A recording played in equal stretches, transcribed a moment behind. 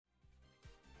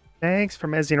Thanks for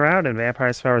messing around in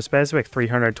Vampire Survivors BESWEC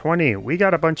 320. We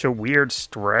got a bunch of weird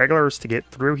stragglers to get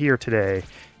through here today,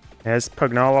 as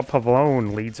Pugnala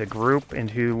Pavlone leads a group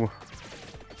into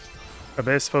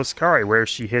Abyss Foscari, where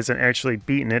she hasn't actually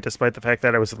beaten it, despite the fact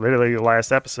that it was literally the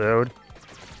last episode.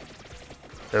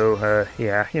 So,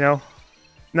 yeah,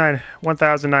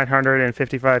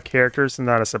 1,955 characters, and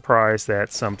not a surprise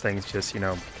that some things just,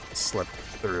 slip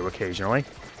through occasionally.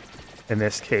 In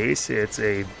this case, it's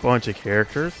a bunch of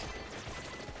characters.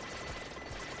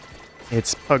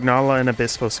 It's Pugnala and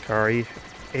Abyss Foscari,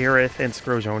 Aerith and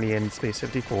Scorj-Oni in Space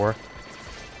 54,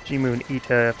 G-Moon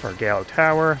Eeta for Gallo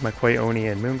Tower, McCoy-Oni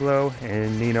and Moonglow,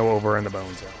 and Nino over in the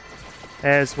Bone Zone.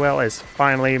 As well as,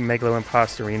 finally, Megalo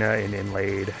Imposter Rina in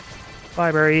Inlaid.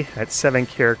 Library. That's 7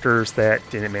 characters that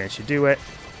didn't manage to do it.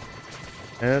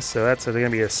 So that's going to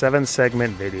be a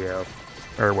 7-segment video.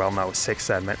 Or, well, no,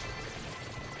 6-segment.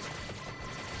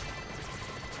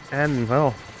 And,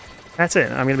 well, that's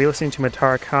it. I'm going to be listening to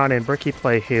Matara-kan and Bricky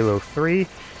play Halo 3.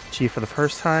 Chief for the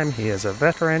first time. He is a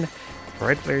veteran.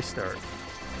 Right at the very start.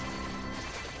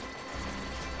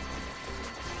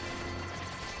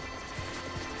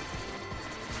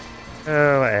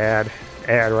 Oh, ad.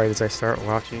 Ad right as I start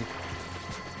watching.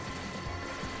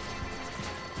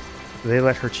 They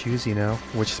let her choose,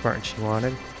 which Spartan she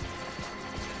wanted.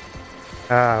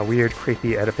 Ah, weird,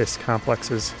 creepy Oedipus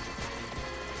complexes.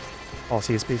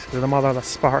 Policy is basically the mother of the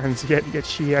Spartans, yet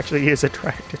she actually is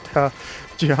attracted to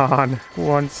John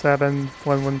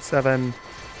 17117.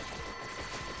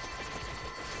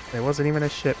 It wasn't even a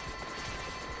ship.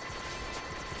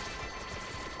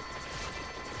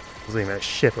 It wasn't even a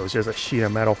ship, it was just a sheet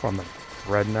of metal from the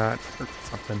dreadnought or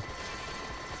something.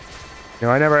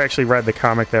 I never actually read the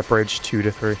comic that bridged 2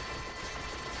 to 3.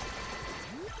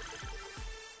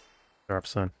 Sharp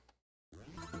Sun.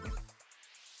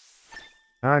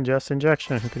 Unjust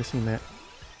injection. Who could have seen that?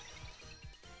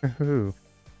 Woohoo.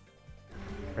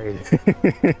 Great.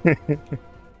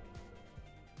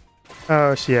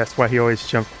 Oh, she asked why he always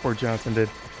jumped before Johnson did.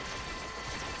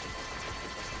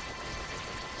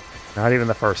 Not even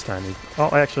the first time.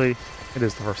 Well, actually, it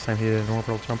is the first time he did an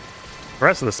orbital jump. The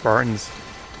rest of the Spartans,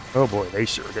 oh boy, they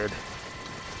sure did.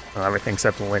 Well, everything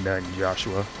except Linda and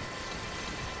Joshua.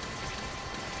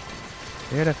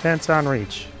 They had a fence on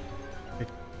reach.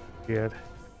 Good.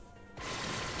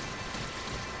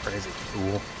 Crazy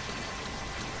cool.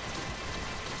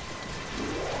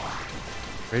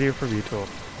 Radio for VTOL.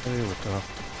 Radio liftoff.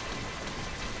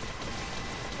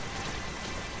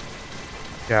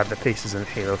 God, the faces in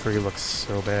Halo 3 look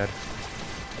so bad.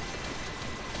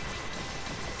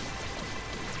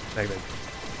 Like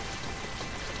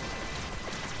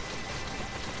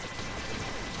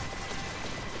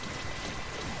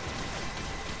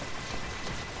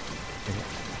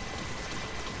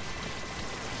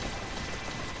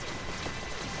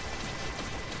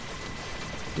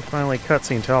he finally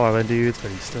cutscene taller than dudes, but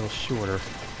he's still shorter.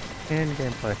 And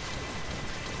gameplay.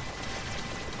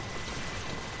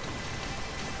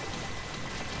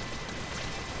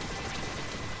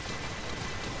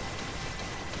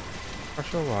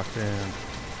 Partial lockdown.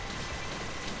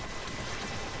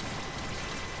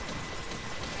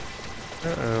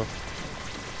 Uh-oh.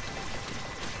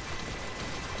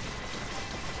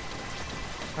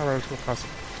 Arrows will cost.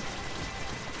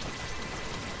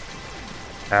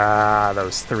 Ah,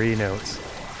 those 3 notes.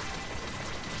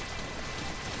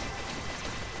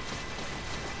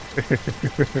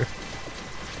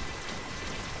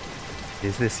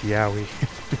 Is this Yowie?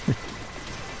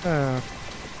 And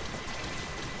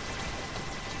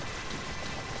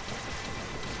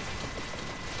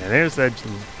there's that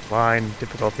line,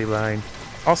 difficulty line.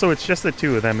 Also, it's just the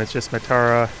 2 of them. It's just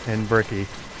Matara and Bricky.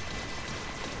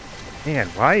 Man,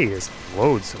 why he is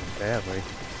load so badly?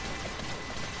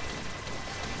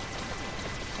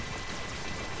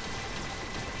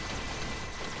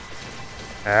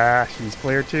 Ah, she's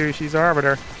player 2. She's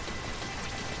Arbiter.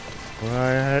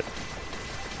 What?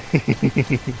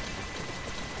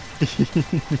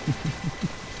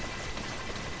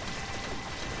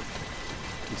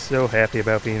 She's so happy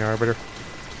about being Arbiter.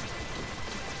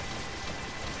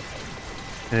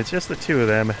 And it's just the 2 of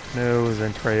them. Nose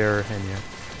and Treyer and Henya.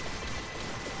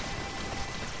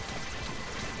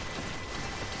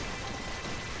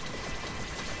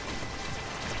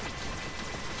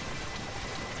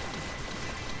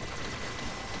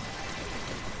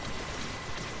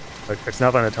 Look, there's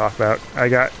nothing to talk about.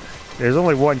 There's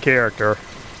only 1 character.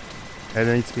 And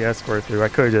it needs to be escorted through. I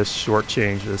could have just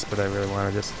shortchanged this, but I really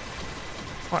want to just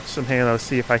watch some Halo,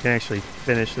 see if I can actually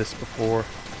finish this before.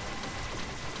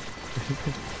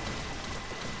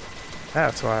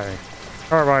 That's why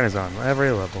Carbine is on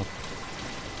every level.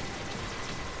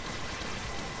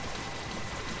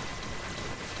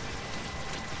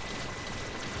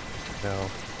 No.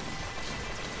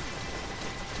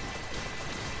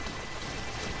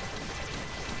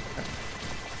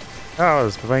 Oh,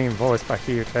 it's playing voice by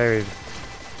here, tired.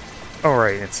 Oh,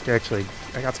 right, it's actually,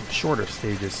 I got some shorter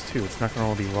stages too. It's not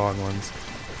going to be long ones.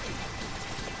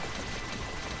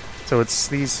 So it's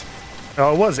these,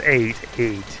 oh, it was 8,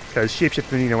 because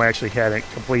Shapeshifter Nino actually hadn't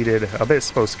completed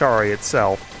Abyss Foscari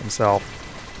himself,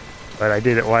 but I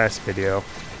did it last video.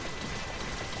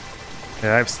 And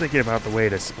I was thinking about the way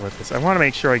to split this. I want to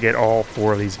make sure I get all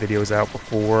 4 of these videos out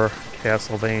before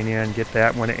Castlevania and get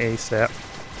that one ASAP.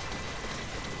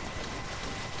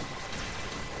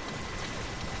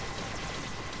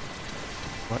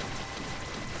 What?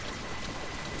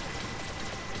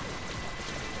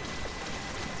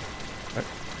 What?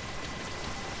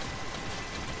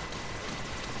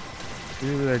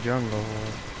 Through the jungle.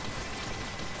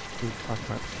 What are you talking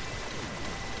about?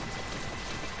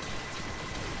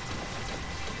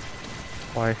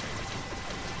 Why?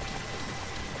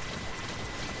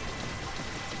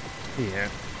 Yeah.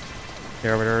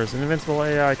 There is an invincible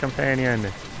AI companion.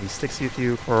 He sticks with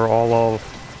you for all of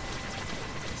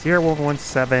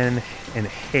 0117 and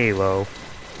Halo.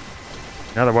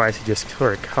 And otherwise, he just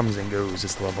sort of comes and goes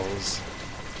as levels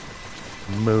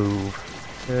move.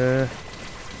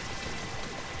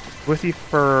 With you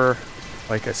for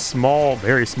like a small,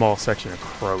 very small section of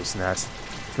Crow's Nest.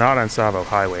 It's not on Savo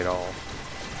Highway at all.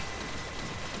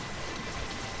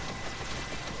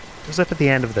 Goes up at the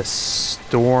end of the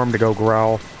storm to go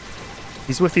growl.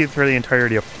 He's with you for the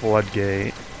entirety of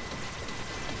Floodgate.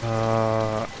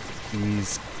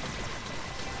 He's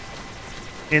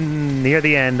in near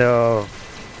the end of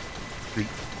the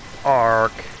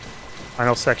Ark,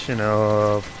 final section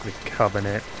of the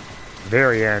Covenant,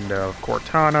 very end of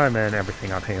Cortana, and then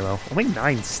everything on Halo. Only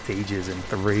 9 stages in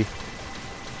 3.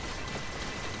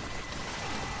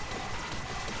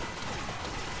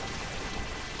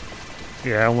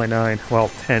 Yeah, only 9. Well,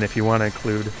 10 if you want to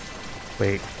include...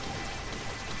 Wait.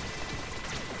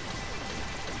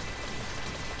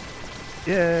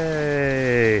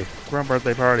 Yay! Grunt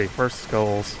birthday party. First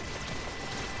skulls.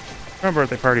 Grunt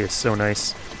birthday party is so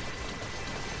nice.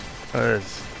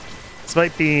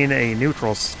 Despite being a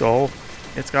neutral skull,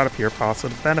 it's got a pure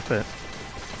positive benefit.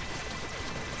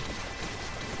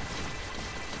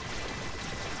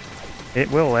 It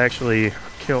will actually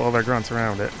kill other grunts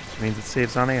around it, which means it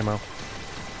saves on ammo.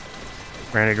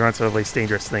 Granted, grunts are the least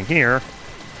dangerous thing here.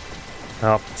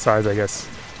 Well, besides, I guess.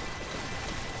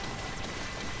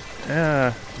 Yeah,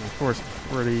 of course,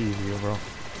 pretty easy overall.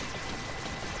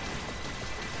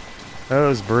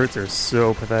 Those brutes are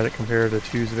so pathetic compared to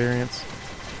 2's variants.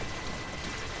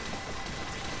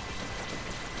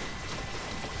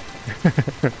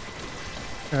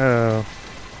 Oh,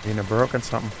 Rina broken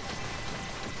something.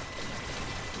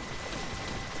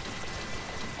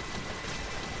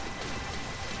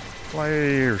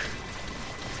 Players.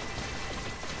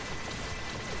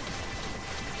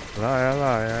 Liar,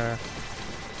 liar.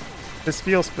 This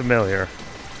feels familiar.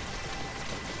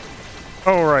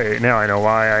 Oh, right. Now I know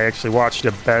why. I actually watched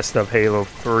a best of Halo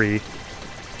 3.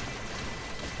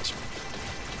 Which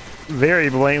very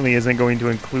blatantly isn't going to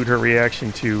include her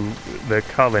reaction to the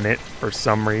Covenant for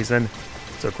some reason.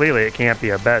 So clearly it can't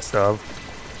be a best of.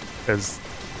 Because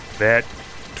that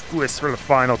twist for the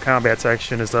final combat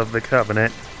section is of the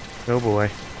Covenant. Oh boy.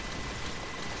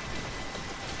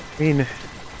 I mean,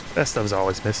 best of's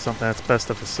always missed something that's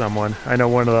best of to someone. I know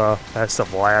one of the best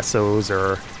of lassos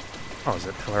or... Oh, is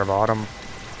it Pillar of Autumn?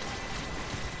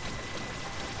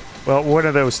 Well, one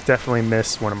of those definitely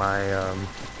missed one of my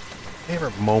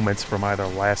favorite moments from either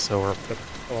Lasso or the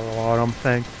Pillar of Autumn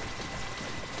thing.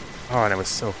 Oh, and it was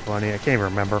so funny. I can't even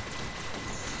remember.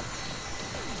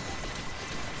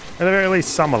 At the very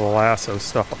least, some of the Lasso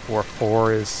stuff before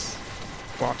 4 is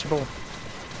watchable.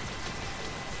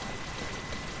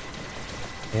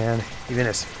 And even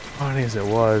as funny as it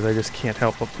was, I just can't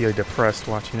help but feel depressed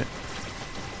watching it.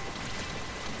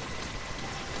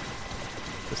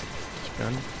 Just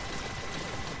gun.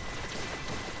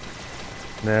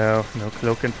 No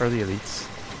cloaking for the elites.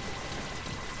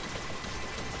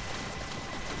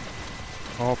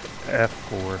 Alt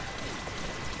F4.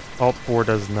 Alt 4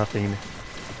 does nothing.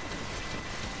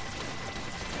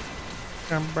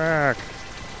 Come back.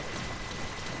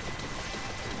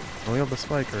 Wield the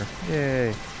spiker.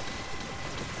 Yay.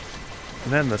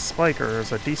 And then the spiker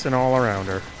is a decent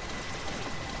all-arounder.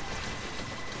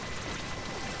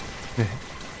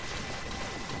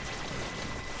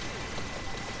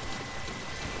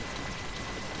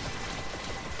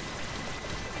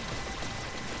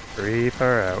 Pretty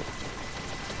far out.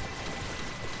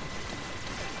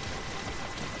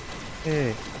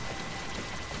 Hey.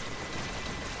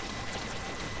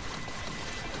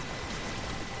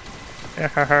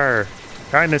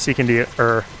 Kindness you can deal,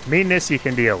 or meanness you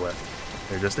can deal with.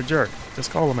 They're just a jerk.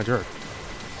 Just call them a jerk.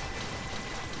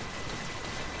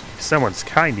 If someone's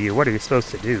kind to you, what are you supposed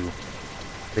to do?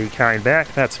 Be kind back?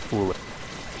 That's foolish.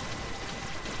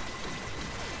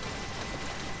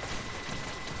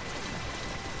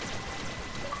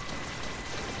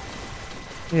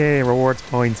 Yay, rewards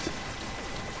points.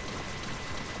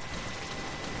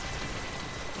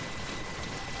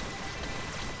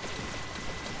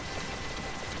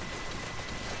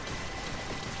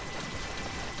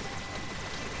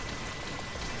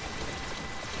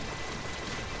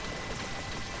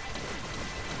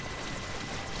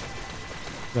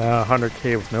 Ah,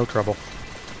 100k with no trouble.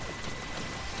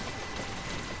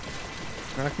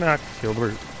 Knock knock,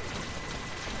 Gilbert.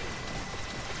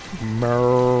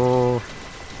 Murr.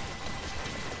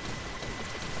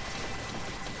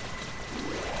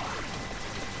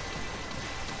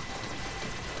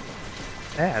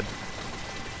 Ad.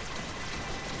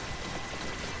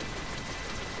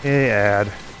 Hey,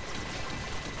 ad.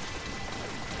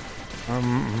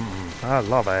 I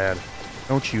love ad.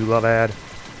 Don't you love ad?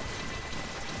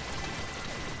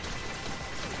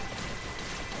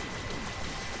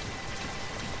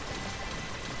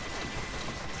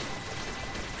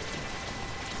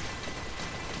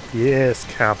 Yes,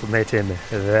 compliment him.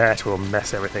 That will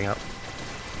mess everything up.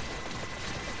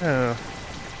 Oh.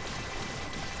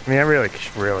 I mean, I really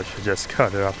should just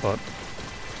cut it up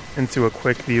into a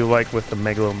quick view, like with the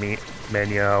Megalo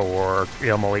Mania or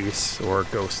Elmalise or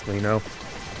Ghost Nino.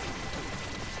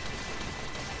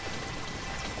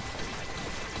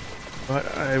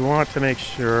 But I want to make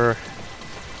sure.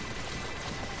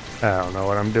 I don't know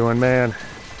what I'm doing, man.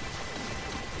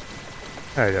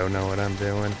 I don't know what I'm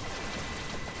doing.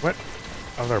 What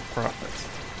other prophets?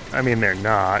 I mean, they're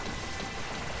not.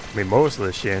 I mean, most of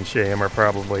the Shan-Sham are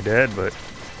probably dead, but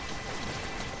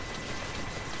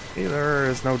there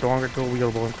is no longer dual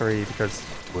wieldable in 3 because.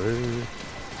 Whoa.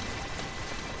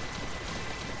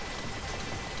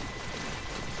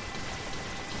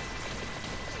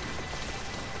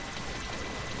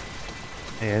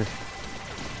 And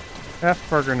half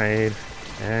per grenade,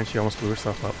 and she almost blew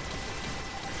herself up.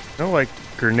 No, like,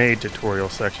 grenade tutorial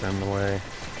section in the way.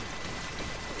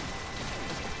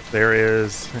 There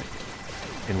is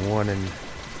in 1 and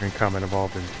in combat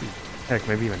involved in 2. Heck,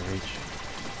 maybe even reach.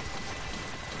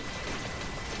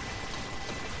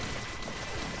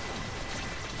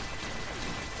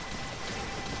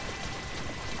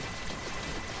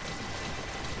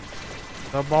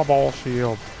 The bubble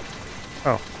shield.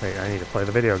 Oh, wait, I need to play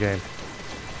the video game.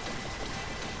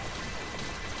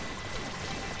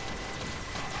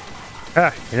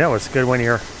 Ah, you know it's good when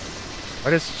you're...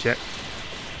 What is shit?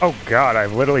 Oh god, I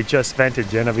literally just vented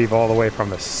Genevieve all the way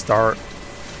from the start.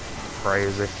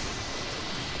 Crazy.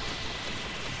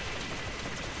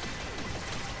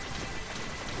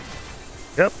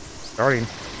 Yep, starting.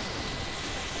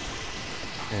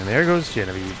 And there goes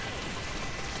Genevieve.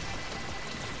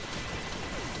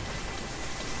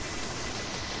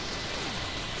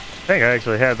 I think I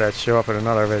actually had that show up in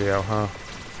another video, huh?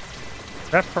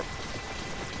 Is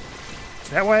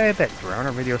that why I had that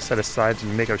Drowner video set aside to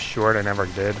make a short I never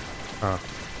did? Huh.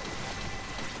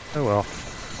 Oh well.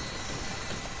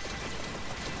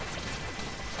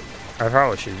 I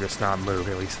probably should just not move,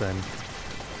 at least then.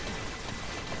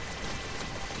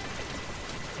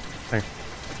 Hey.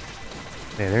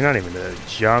 Man, they're not even the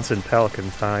Johnson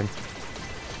Pelican time.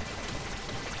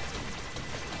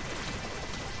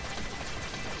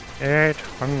 Eight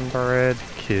 800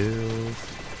 kills.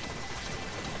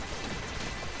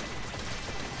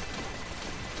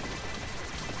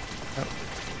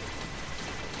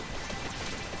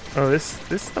 Oh, this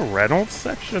the Reynolds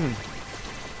section?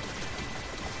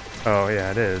 Oh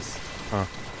yeah, it is. Huh.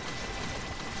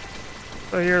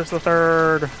 So here's the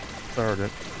third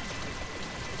sergeant.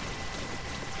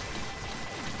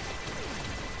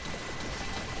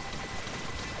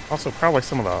 Also, probably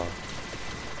some of the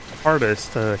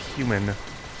hardest human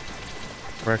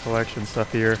recollection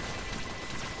stuff here.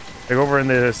 Like over in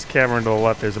this cavern to the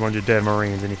left, there's a bunch of dead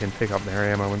Marines, and you can pick up their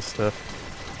ammo and stuff.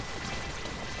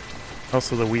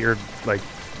 Also the weird, like,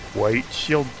 white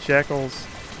shield jackals.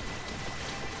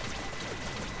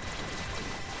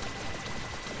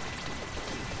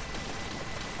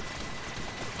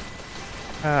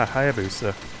 Ah,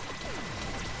 Hayabusa.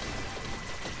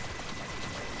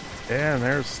 And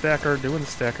there's Stacker doing the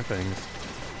stack of things.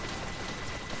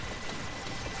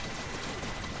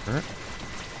 Alright.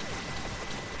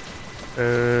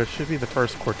 Should be the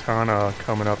first Cortana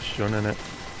coming up, shouldn't it?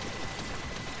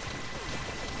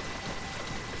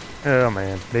 Oh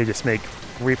man, they just make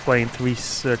replaying 3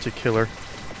 such a killer.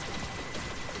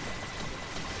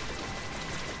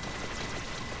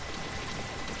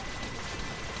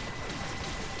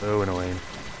 So annoying.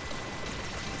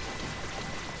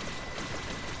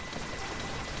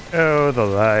 Oh, the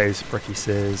lies, Bricky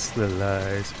says. The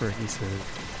lies, Bricky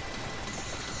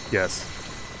says. Yes.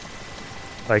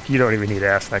 Like, you don't even need to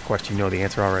ask that question. You know the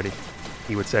answer already.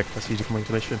 He would sacrifice you to complete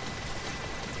the mission.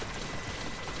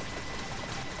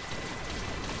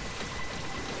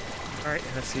 Alright,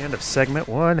 that's the end of segment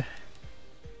 1.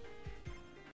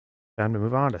 Time to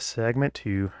move on to segment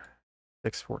 2.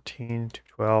 614,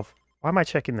 212. Why am I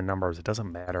checking the numbers? It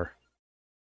doesn't matter.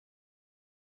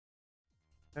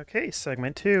 Okay,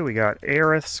 segment 2. We got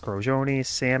Aerith, Scorj-Oni,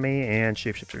 Sammy, and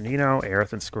Shapeshifter Nino.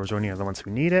 Aerith and Scorj-Oni are the ones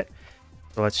who need it.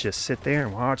 So let's just sit there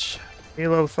and watch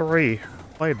Halo 3,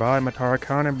 played by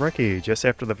Matara-kan and Bricky, just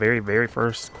after the very, very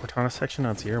first Cortana section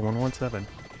on Sierra 117.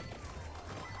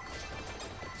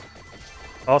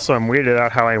 Also, I'm weirded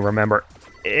out how I remember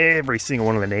every single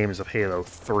one of the names of Halo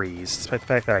 3s, despite the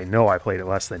fact that I know I played it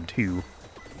less than 2.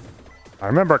 I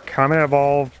remember Comet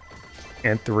Evolve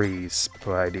and 3s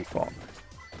by default.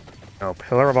 No,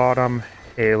 Pillar of Autumn,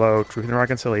 Halo, Truth and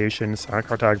Reconciliation, Sonic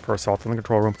Cartographer, Assault on the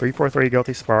Control Room, 343,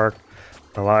 Guilty Spark,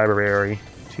 The Library,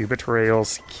 2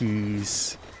 Betrayals,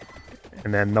 Keys,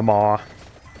 and then the Maw,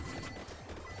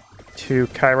 2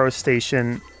 Cairo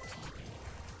Station.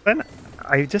 Then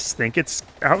I just think it's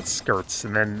Outskirts,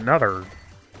 and then another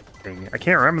thing. I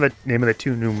can't remember the name of the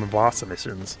 2 new Mavasa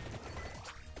missions.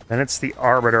 Then it's the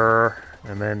Arbiter,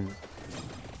 and then,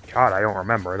 God, I don't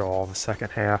remember it all, the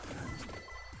second half.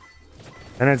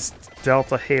 Then it's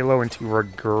Delta, Halo into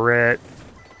Regret,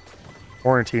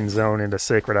 Quarantine Zone into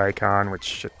Sacred Icon,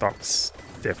 which I thought was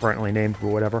differently named, but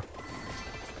whatever.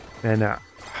 And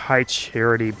High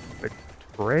Charity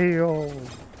Betrayal.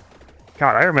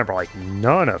 God, I remember like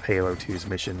none of Halo 2's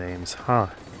mission names, huh?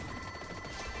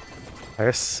 I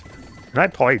guess, and I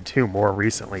played 2 more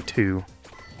recently too.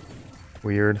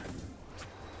 Weird.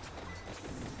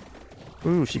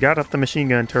 Ooh, she got up the machine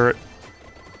gun turret.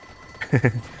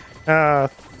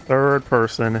 Third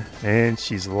person, and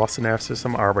she's lusting after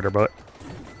some Arbiter butt.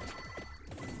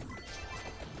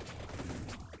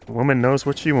 The woman knows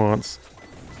what she wants.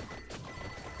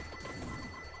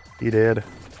 He did.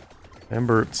 And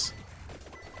Brutes.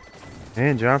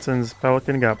 And Johnson's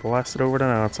Pelican got blasted over to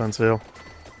Nonsense Hill.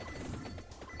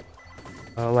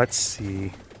 Let's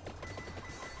see.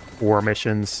 4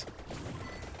 missions.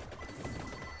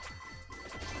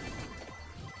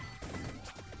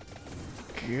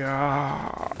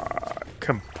 God.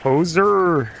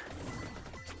 Composer.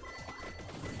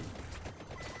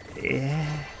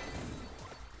 Yeah.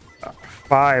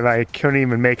 5. I couldn't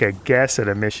even make a guess at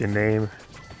a mission name.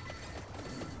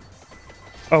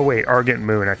 Oh wait, Argent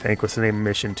Moon, I think, was the name of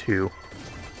mission 2.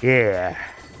 Yeah.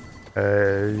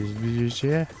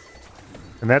 Yeah.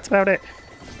 And that's about it.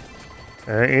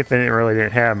 Infinite really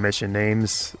didn't have mission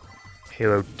names.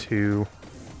 Halo 2.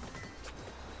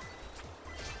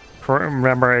 Can't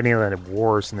remember any of the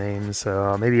wars names.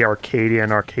 Maybe Arcadia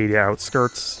and Arcadia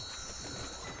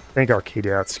Outskirts. I think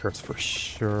Arcadia Outskirts for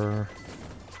sure.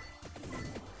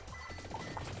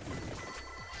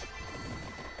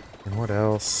 And what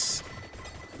else?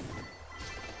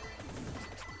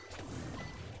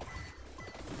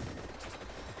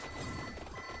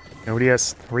 Nobody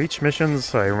has reach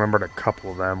missions. I remembered a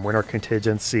couple of them. Winter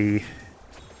Contingency,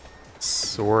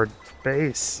 Sword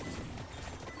Base.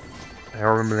 I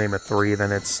don't remember the name of 3.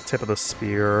 Then it's Tip of the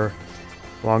Spear,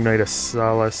 Long Night of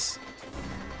Solace,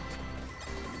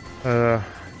 New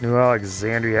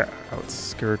Alexandria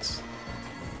Outskirts.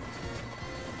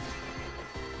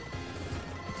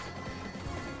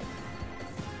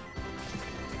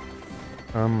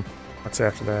 What's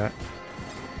after that?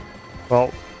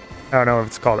 Well, I don't know if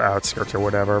it's called Outskirts or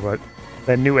whatever, but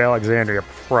then New Alexandria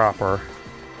proper.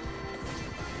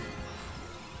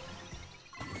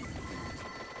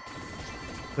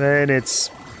 Then it's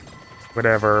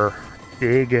whatever,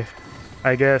 Big,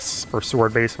 I guess, for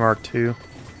Sword Base Mark II.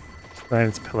 Then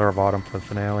it's Pillar of Autumn for the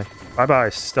finale. Bye-bye,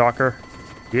 Stalker.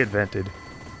 Get vented.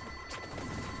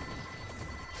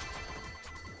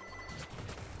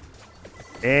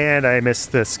 And I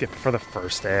missed the skip for the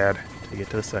first ad to get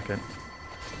to the second.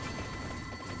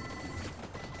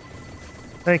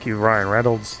 Thank you, Ryan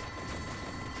Reynolds,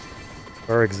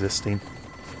 for existing.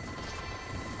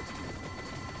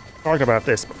 Talk about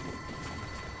this.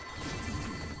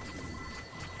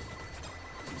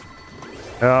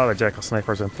 Oh, the Jackal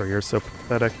Snipers in 3 are so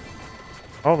pathetic.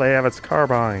 All they have is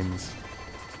carbines.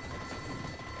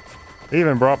 They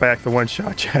even brought back the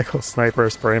one-shot Jackal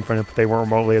Snipers for Infinite, but they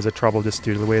weren't remotely as a trouble just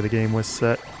due to the way the game was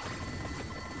set.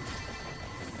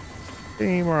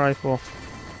 Beam rifle.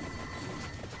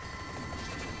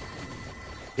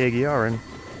 Big Yarin.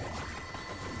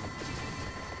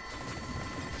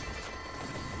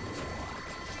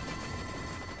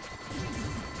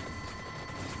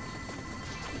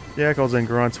 Jackals and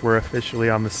Grunts were officially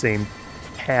on the same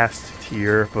cast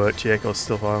tier, but Jackals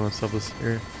still found themselves this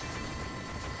tier.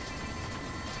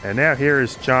 And now here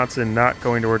is Johnson not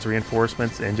going towards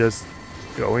reinforcements and just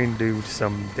going to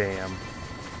some dam.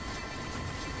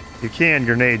 You can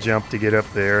grenade jump to get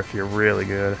up there if you're really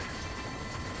good.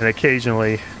 And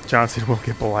occasionally, Johnson will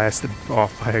get blasted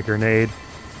off by a grenade,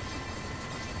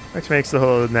 which makes the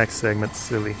whole next segment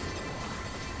silly.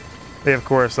 They, of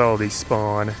course, all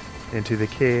despawn into the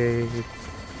cave.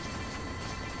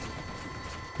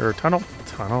 Or tunnel.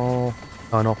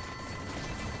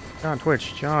 John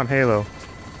Twitch, John Halo.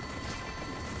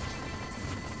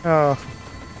 Oh.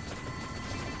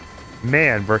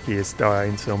 Man, Bricky is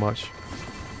dying so much.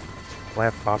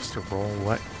 Left lobster roll,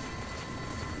 what?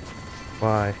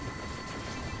 Why?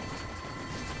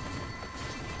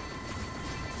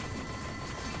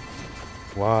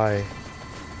 Why?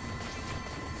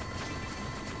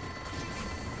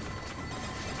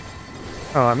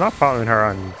 Oh, I'm not following her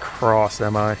on Cross,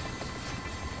 am I?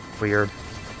 Weird.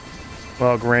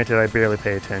 Well, granted, I barely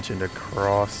pay attention to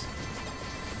Cross.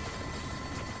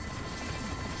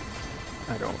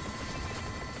 I don't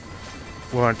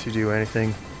want to do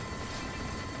anything.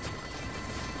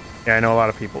 Yeah, I know a lot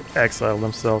of people exiled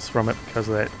themselves from it because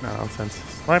of that nonsense.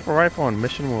 Sniper rifle on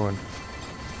mission 1.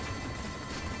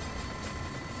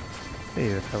 Hey,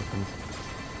 the tokens.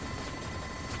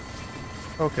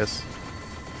 Focus.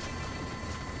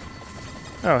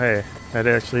 Oh, hey, that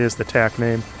actually is the TAC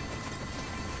name.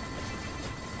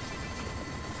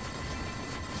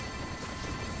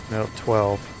 No,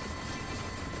 12.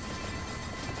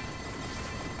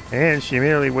 And she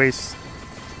immediately wastes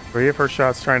 3 of her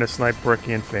shots trying to snipe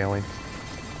Bricky and failing.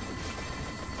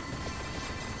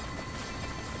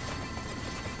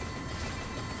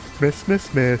 Miss,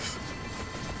 miss, miss.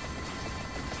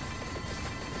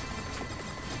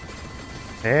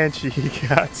 And she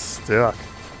got stuck.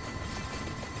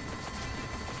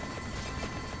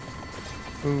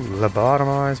 Ooh,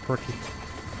 lobotomized Bricky.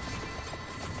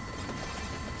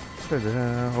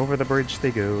 Over the bridge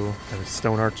they go. Or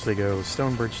stone arch they go.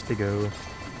 Stone bridge they go.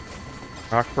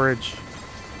 Rock bridge.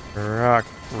 Rock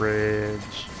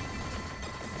bridge.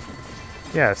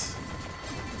 Yes.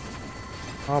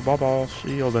 Oh, bubble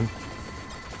shielding.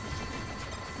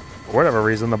 For whatever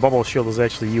reason, the bubble shield is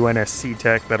actually UNSC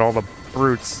tech that all the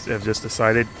brutes have just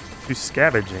decided to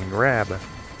scavenge and grab.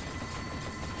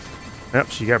 Yep,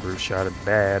 she got brute shotted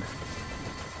bad.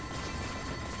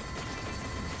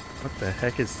 What the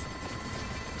heck is...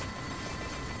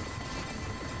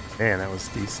 Man, that was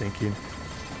desyncing.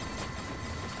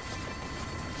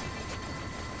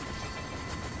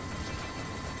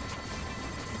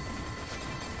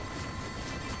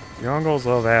 Jungles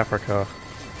of Africa.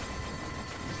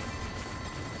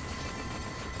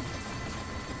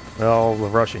 Well, the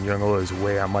Russian jungle is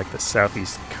way on like the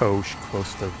southeast coast,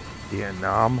 close to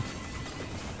Vietnam.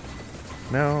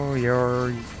 No,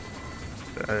 you're...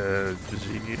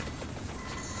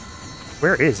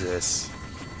 where is this?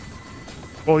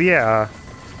 Well, yeah.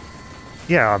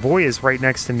 Yeah, our boy is right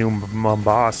next to New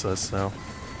Mombasa, so...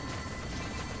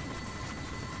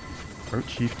 Brute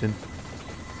Chieftain.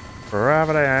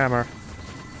 Gravity Hammer.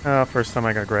 Oh, first time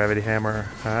I got Gravity Hammer,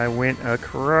 I went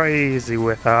crazy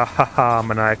with a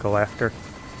maniacal laughter.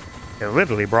 It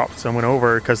literally brought someone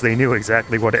over because they knew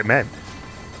exactly what it meant.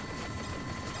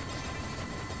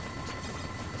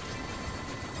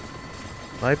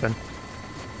 Sniping.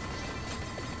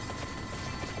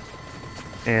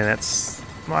 And that's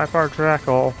my part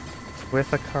Drackle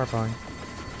with a carbine.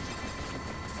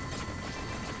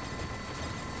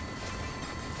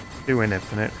 Doing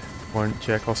infinite. One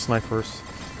Jackal snipers.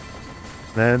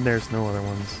 Then there's no other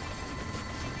ones.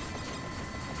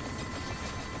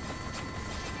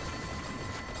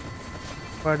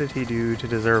 What did he do to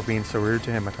deserve being so rude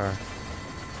to Matar?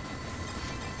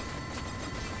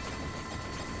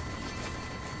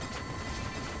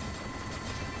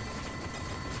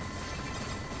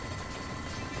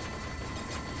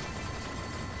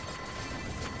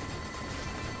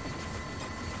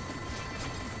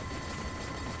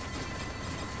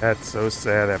 That's so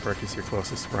sad that Bricky's your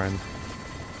closest friend.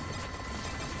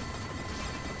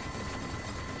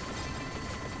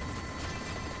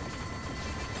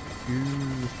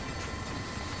 Ooh.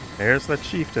 There's the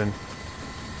chieftain.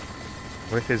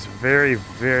 With his very,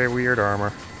 very weird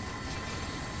armor.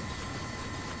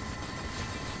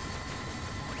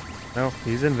 No,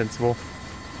 he's invincible.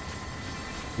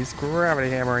 He's gravity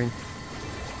hammering.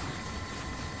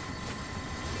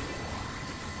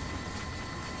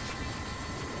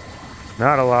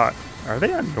 Not a lot. Are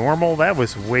they on normal? That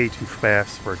was way too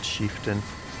fast for a chieftain.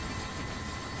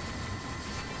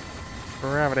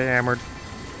 Gravity hammered.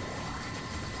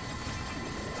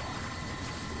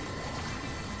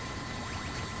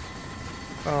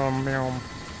 Man.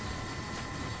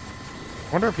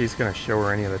 I wonder if he's going to show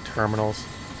her any of the terminals.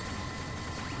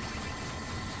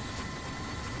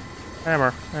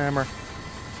 Hammer, hammer.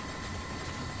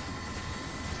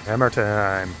 Hammer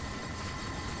time.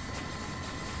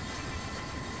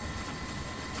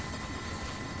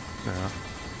 No.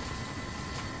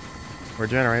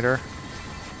 Regenerator.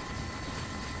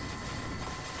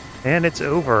 And it's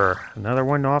over. Another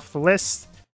one off the list.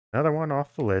 Another one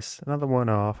off the list. Another one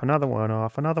off. Another one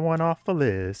off. Another one off the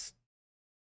list.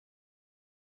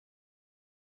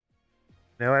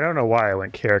 Now, I don't know why I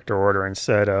went character order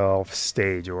instead of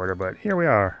stage order, but here we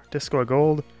are. Disco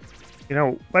Gold. You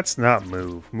know, let's not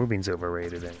move. Moving's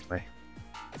overrated anyway.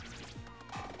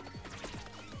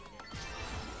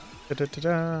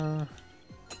 Da-da-da-da.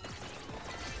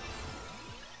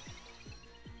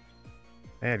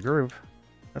 Mad groove.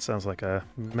 That sounds like a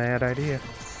mad idea.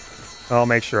 I'll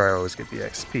make sure I always get the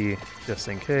XP, just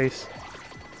in case.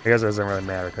 I guess it doesn't really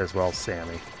matter because, well,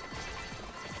 Sammy.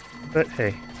 But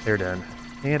hey, they're done.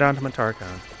 And on to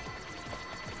Matara-kan.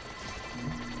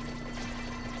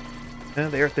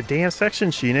 And there at the dance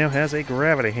section, she now has a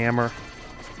gravity hammer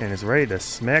and is ready to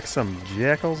smack some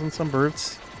jackals and some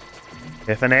brutes.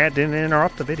 If an ad didn't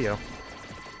interrupt the video.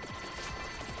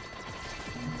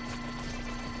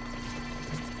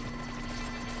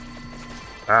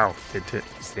 Wow, did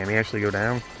Sammy actually go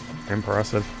down?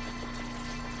 Impressive.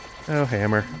 Oh,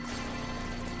 hammer.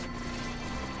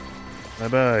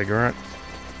 Bye-bye, grunt.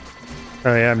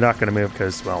 Oh yeah, I'm not going to move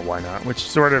because, well, why not? Which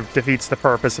sort of defeats the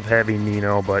purpose of having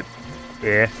Nino, but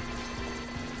yeah.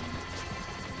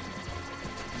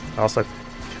 Also,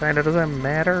 kind of doesn't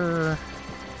matter.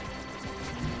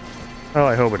 Oh,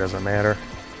 I hope it doesn't matter.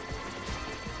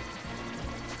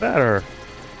 Better.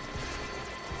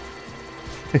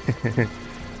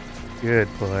 Good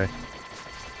play.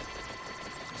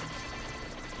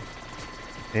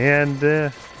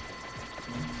 And,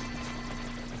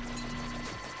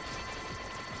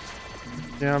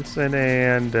 Johnson,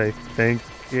 and I think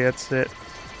that's it.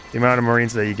 The amount of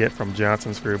Marines that you get from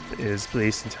Johnson's group is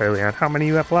based entirely on how many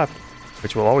you have left,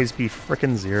 which will always be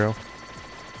frickin' 0.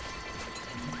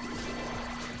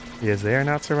 Because they are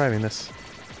not surviving this.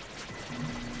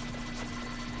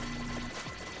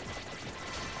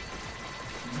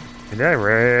 And I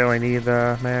really need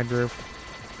the mad group.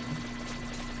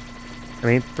 I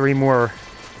mean, 3 more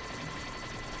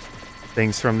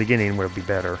things from the beginning would be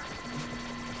better.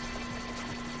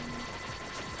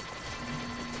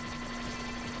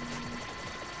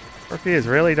 Murphy has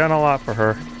really done a lot for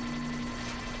her.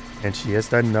 And she has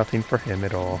done nothing for him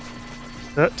at all.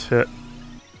 Tut.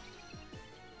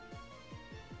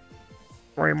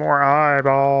 3 more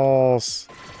eyeballs.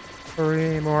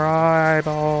 3 more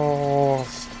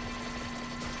eyeballs.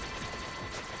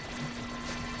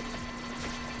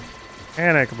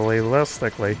 Panicably,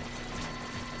 realistically.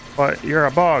 But you're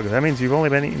a bug. That means you've only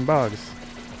been eating bugs.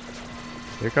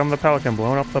 Here come the pelican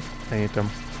blowing up the phantom.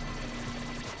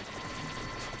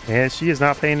 And she is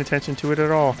not paying attention to it at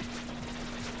all.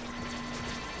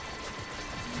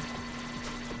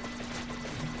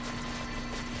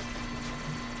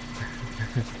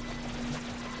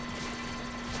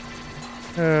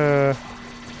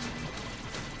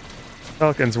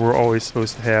 Pelicans were always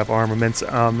supposed to have armaments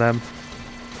on them.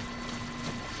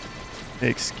 The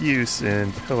excuse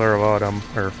in Pillar of Autumn,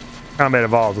 or Combat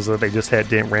Evolved, was that they just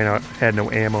had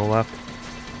no ammo left.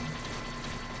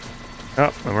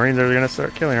 Oh, the Marines are gonna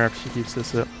start killing her if she keeps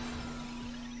this up.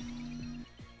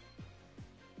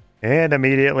 And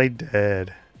immediately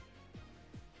dead.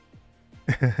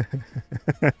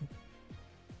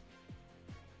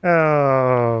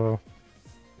 Oh.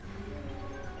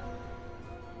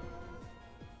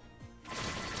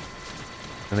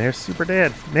 And they're super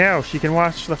dead. Now she can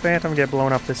watch the Phantom get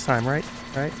blown up this time, right?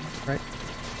 Right?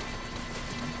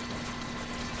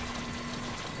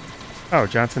 Oh,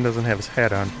 Johnson doesn't have his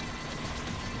hat on.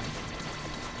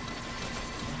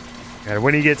 And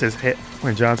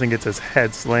when Johnson gets his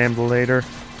head slammed later,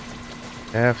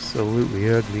 absolutely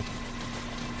ugly.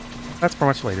 That's for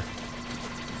much later.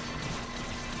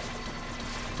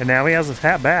 And now he has his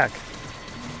hat back.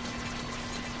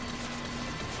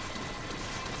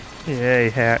 Yay,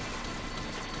 hat.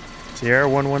 Sierra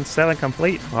 117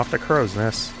 complete. Off to Crow's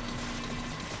Nest.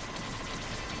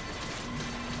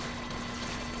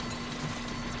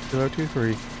 Kilo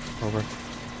 23. Over.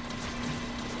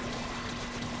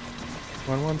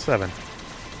 117.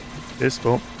 This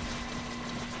boom.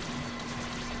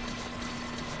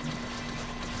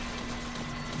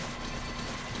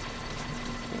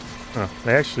 Oh,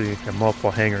 they actually have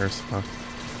multiple hangars, huh?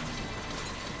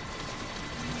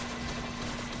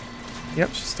 Yep,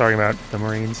 she's talking about the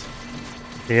Marines.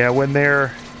 Yeah, when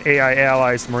their AI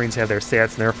allies, the Marines have their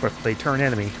stats nerfed, but they turn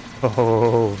enemy.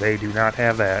 Oh, they do not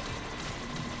have that.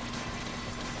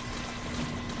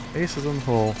 Faces on the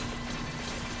hole.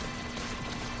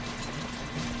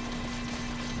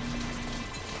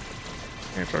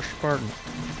 It's a Spartan.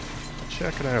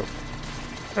 Check it out.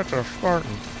 That's a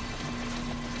Spartan.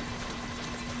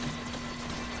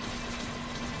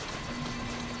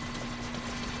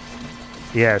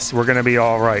 Yes, we're gonna be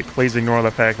alright. Please ignore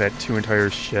the fact that 2 entire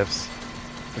shifts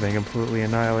have been completely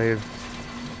annihilated.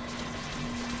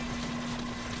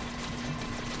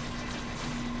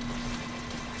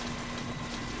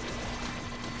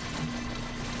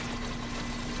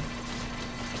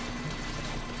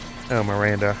 Oh,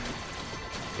 Miranda.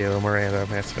 Gallo, Miranda,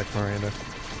 Mass Effect Miranda.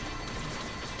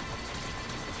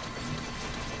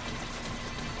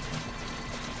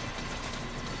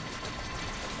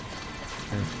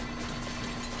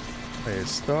 They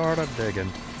started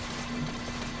digging.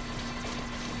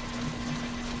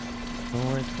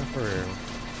 Noise temporarily.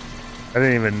 I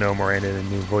didn't even know Miranda had a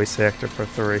new voice actor for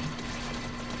 3.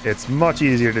 It's much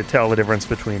easier to tell the difference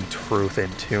between Truth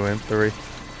in 2 and 3.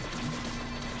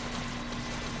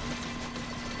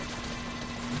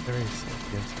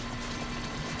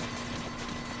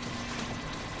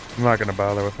 I'm not going to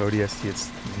bother with ODST,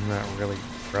 it's not really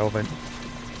relevant.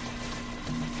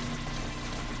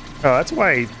 Oh, that's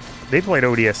why they played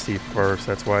ODST first,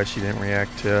 that's why she didn't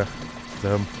react to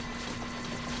them.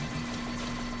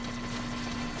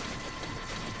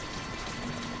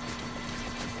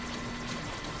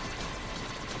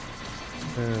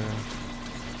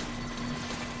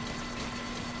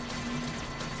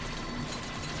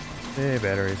 Hey,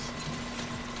 batteries.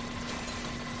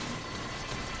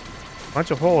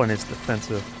 Punch a hole in his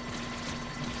defensive.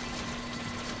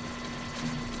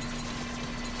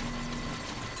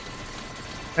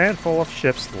 Handful of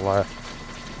ships left.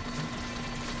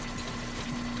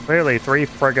 Clearly, 3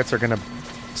 frigates are gonna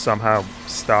somehow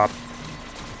stop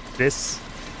this.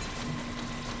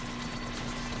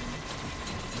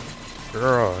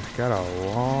 Girl, it's got a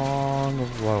long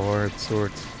lowered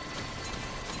swords.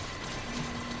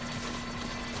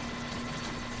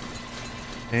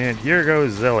 And here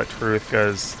goes Zealot Truth,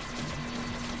 because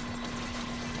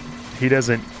he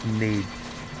doesn't need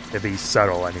to be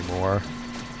subtle anymore.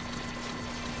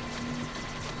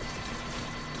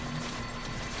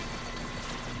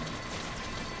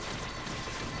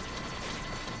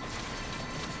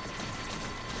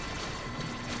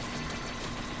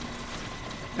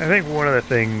 I think one of the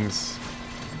things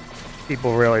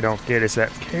people really don't get is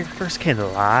that characters can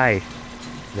lie.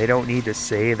 They don't need to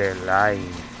say they're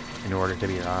lying in order to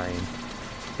be lying.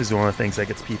 This is one of the things that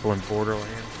gets people in Borderlands.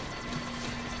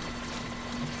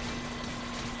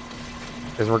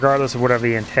 Because regardless of whatever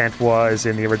the intent was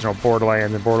in the original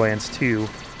Borderlands and Borderlands 2,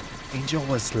 Angel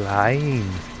was lying.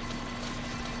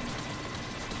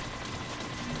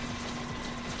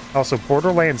 Also,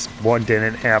 Borderlands 1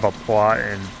 didn't have a plot,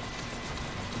 and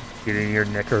getting your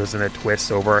knickers in a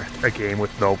twist over a game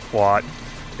with no plot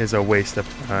is a waste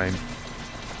of time.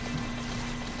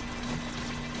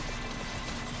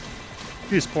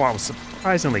 This plot was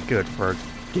surprisingly good for a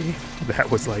game that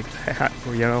was like that,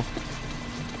 you know?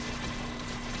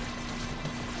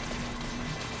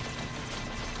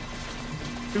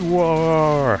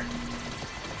 War!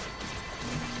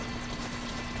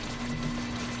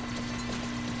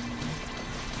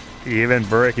 Even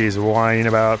Bricky's whining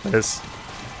about this.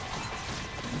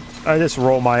 I just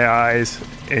roll my eyes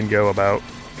and go about,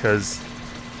 because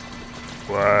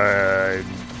I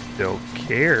don't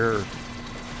care.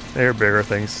 There are bigger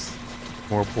things,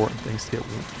 more important things to get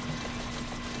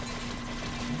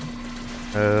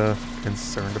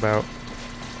concerned about.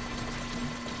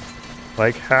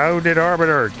 Like, how did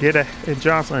Arbiter get and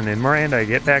Jocelyn and Miranda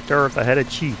get back to Earth ahead of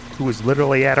Chief, who was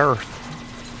literally at Earth?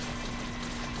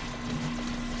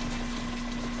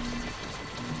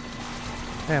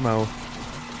 Ammo.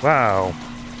 Wow.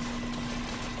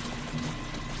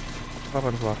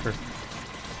 Weapon blocker.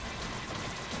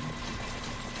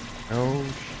 No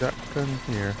shotgun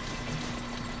here.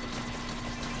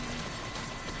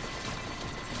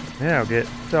 Now get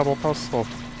double pistol.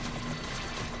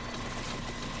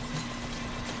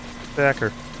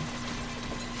 Backer.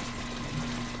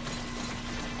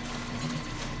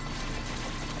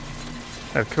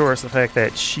 Of course, the fact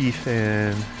that Chief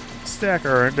and Stacker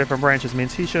are in different branches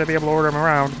means he shouldn't be able to order him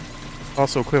around.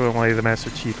 Also, equivalently, the Master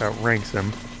Chief outranks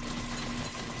him.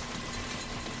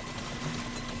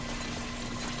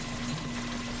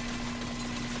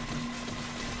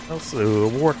 Also,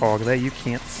 a warthog that you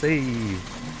can't save.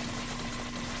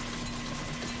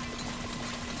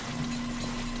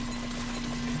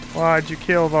 Why'd you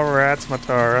kill the rats,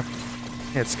 Matara?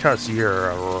 It's 'cause you're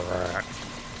a rat.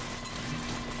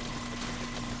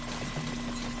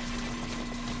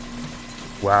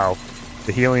 Wow.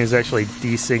 The healing is actually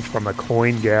desynced from the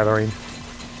coin gathering.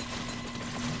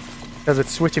 Because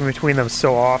it's switching between them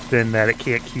so often that it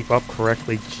can't keep up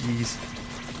correctly. Jeez.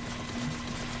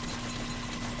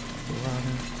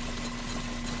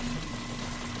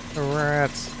 The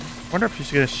rats. Wonder if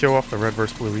she's going to show off the red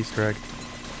versus blue Easter egg.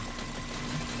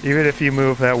 Even if you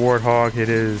move that warthog, it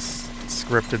is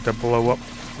scripted to blow up.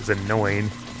 It's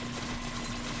annoying.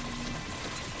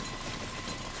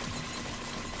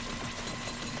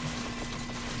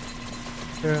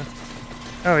 Yeah.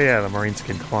 Oh yeah, the Marines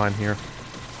can climb here.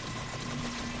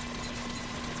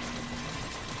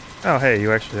 Oh hey,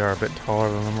 you actually are a bit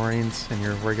taller than the Marines in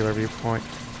your regular viewpoint.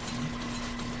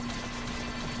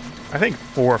 I think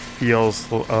 4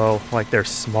 feels like they're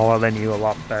smaller than you a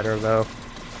lot better though.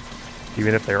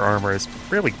 Even if their armor is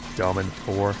really dumb in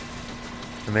 4.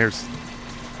 And there's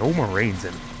no Marines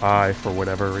in 5 for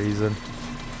whatever reason.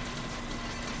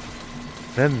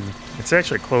 Then it's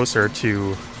actually closer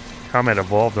to Combat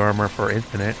Evolved armor for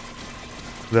Infinite.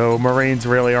 Though Marines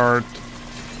really aren't...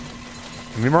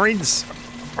 I mean, Marines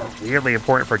are really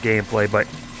important for gameplay, but...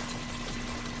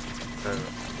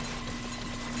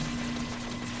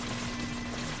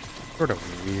 sort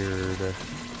of weird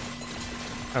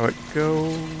how it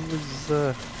goes.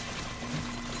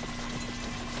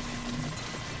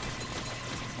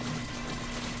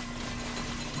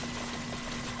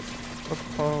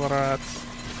 Football rats.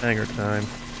 Hanger time.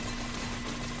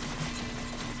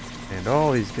 And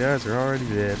all these guys are already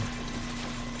dead.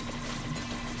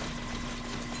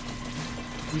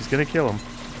 He's gonna kill him.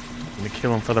 Gonna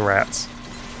kill him for the rats.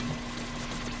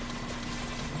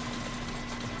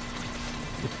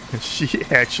 She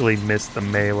actually missed the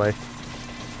melee.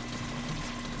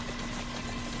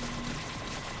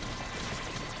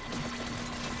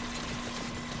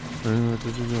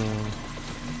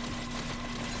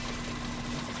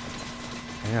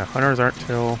 Yeah, hunters aren't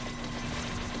till...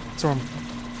 Storm.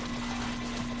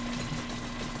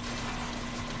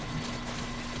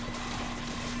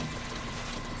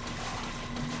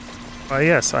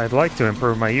 Yes, I'd like to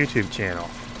improve my YouTube channel,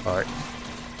 but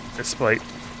despite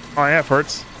my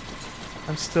efforts,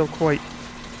 I'm still quite...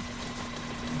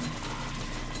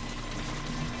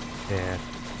 Yeah.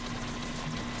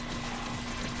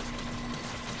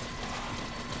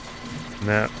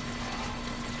 No.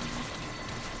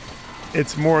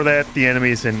 It's more that the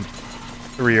enemies in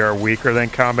 3 are weaker than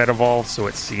Combat Evolved, so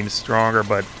it seems stronger,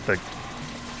 but the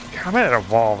Combat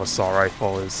Evolved assault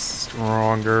rifle is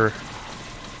stronger.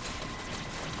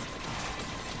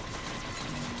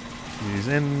 He's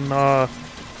in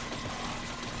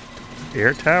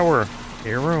air tower,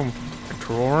 air room,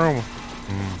 control room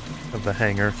of the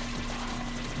hangar.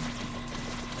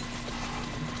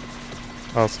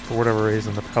 Also, for whatever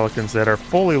reason, the Pelicans that are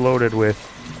fully loaded with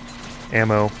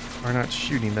ammo are not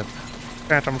shooting the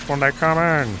Phantoms when they come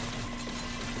in.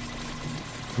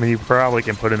 I mean, you probably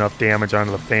can put enough damage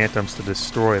onto the Phantoms to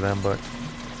destroy them, but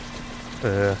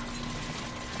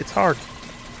it's hard.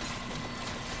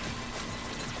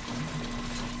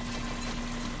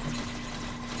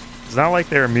 It's not like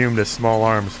they're immune to small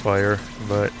arms fire,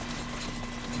 but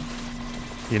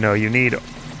you know, you need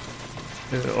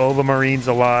all the Marines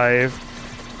alive,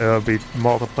 be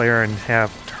multiplayer and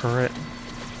have turret.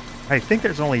 I think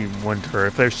there's only 1 turret.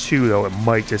 If there's 2 though, it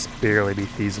might just barely be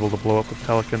feasible to blow up the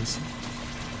Pelicans.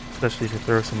 Especially if you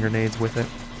throw some grenades with it.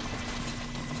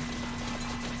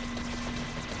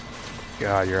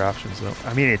 God, your options though.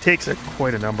 I mean, it takes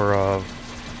quite a number of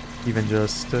even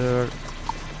just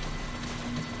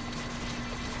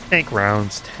tank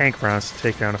rounds to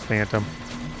take down a Phantom.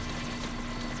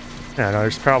 Yeah, no,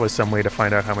 there's probably some way to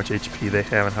find out how much HP they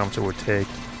have and how much it would take.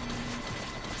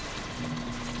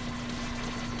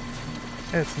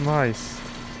 It's nice.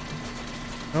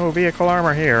 No vehicle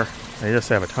armor here. They just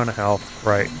have a ton of health.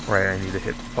 Right, I need to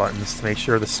hit buttons to make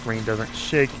sure the screen doesn't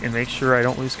shake and make sure I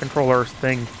don't lose control or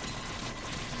thing.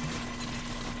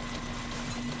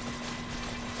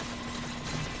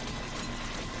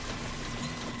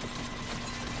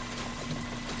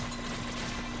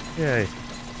 Yay.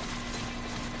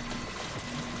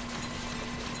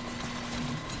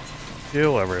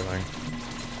 Kill everything.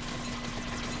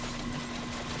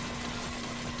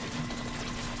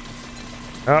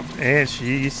 Up, and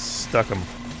she stuck him.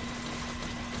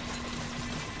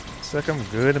 Stuck him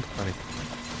good and plenty.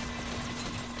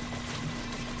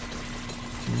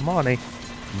 Money.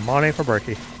 Money for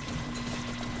Bricky.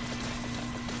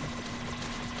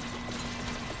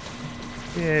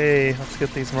 Yay, let's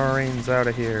get these Marines out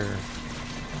of here.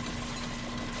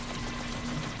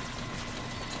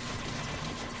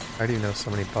 I do know so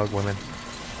many bug women.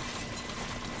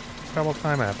 Double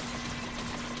time up.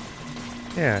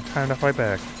 Yeah, time to fight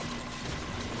back.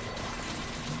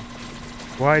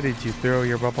 Why did you throw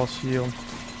your bubble shield?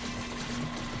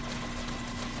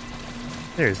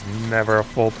 There's never a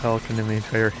full pelican in the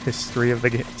entire history of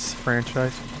the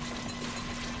franchise.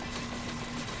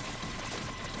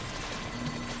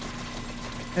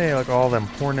 Hey, look, all them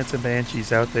hornets and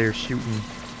banshees out there shooting.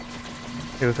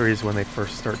 AO3 is when they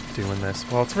first start doing this.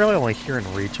 Well, it's really only here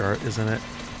in Reach Art, isn't it?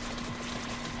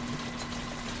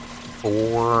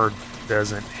 4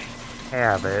 doesn't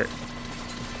have it.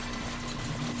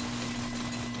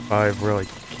 5 really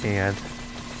can't.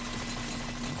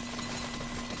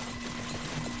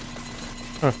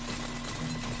 Huh.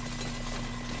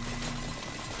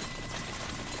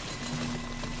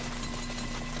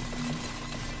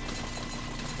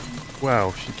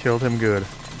 Wow, she killed him good.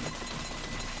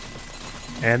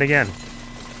 And again.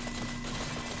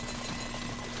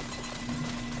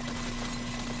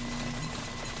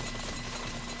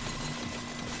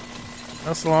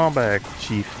 That's long back,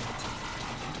 Chief.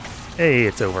 Hey,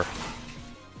 it's over.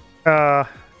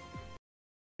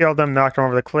 Killed him, knocked him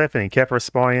over the cliff, and he kept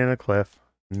respawning in the cliff.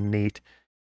 Neat.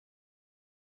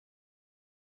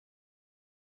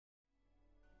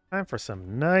 Time for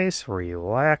some nice,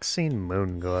 relaxing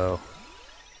Moonglow.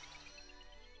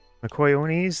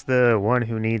 McCoy-Oni's the one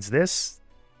who needs this,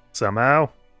 somehow.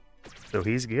 So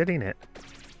he's getting it.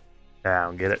 I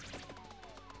don't get it.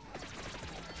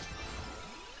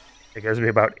 It gives me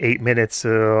about 8 minutes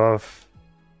of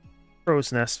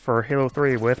Crow's Nest for Halo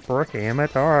 3 with Bricky and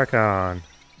Matara-kan.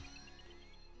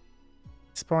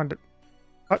 Spawned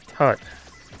Hut Hut.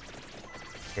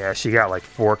 Yeah, she got like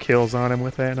 4 kills on him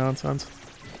with that nonsense.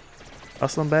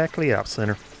 Hustling back to the op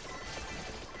center.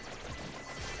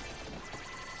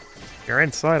 You're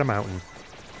inside a mountain.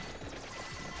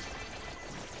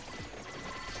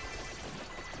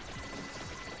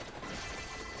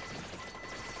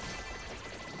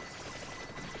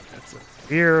 That's a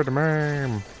weird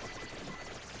man.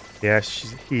 Yeah,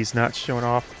 he's not showing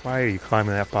off. Why are you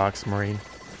climbing that box, Marine?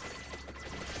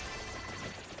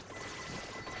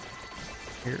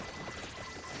 Here.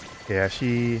 Yeah,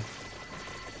 she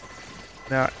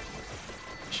not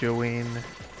showing.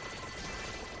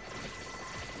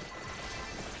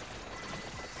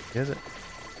 Is it?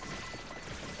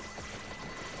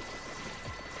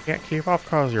 Can't keep up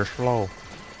because you're slow.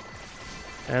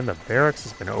 And the barracks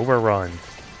has been overrun.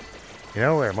 You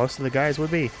know where most of the guys would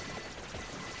be.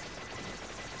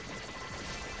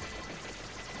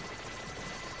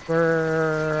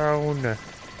 Burn.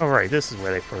 Oh right, this is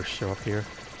where they first show up here.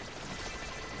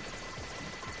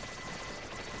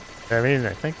 I mean,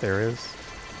 I think there is.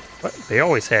 But they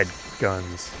always had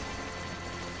guns.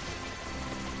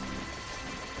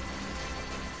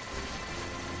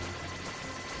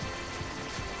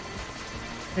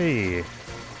 Hey,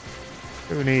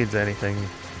 who needs anything?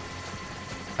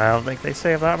 I don't think they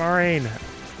saved that Marine.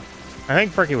 I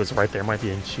think Bricky was right there. Might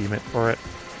be an achievement for it.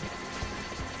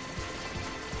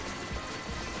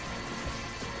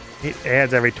 It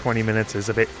adds every 20 minutes is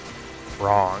a bit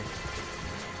wrong.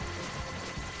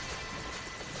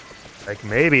 Like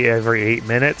maybe every 8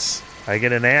 minutes I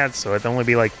get an ad, so it'd only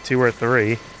be like 2 or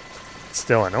 3. It's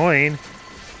still annoying.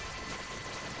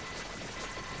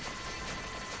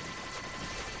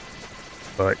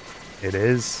 But it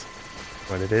is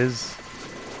what it is.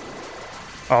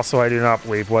 Also, I do not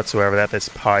believe whatsoever that this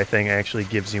pie thing actually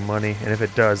gives you money, and if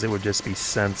it does, it would just be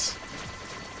cents.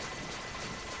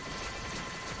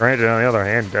 Granted, on the other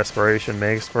hand, desperation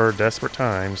makes for desperate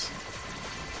times.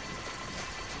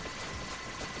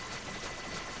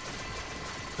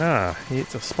 Ah,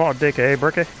 it's a spot dick, eh,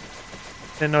 Bricky?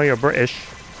 Didn't know you're British.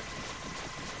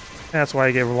 That's why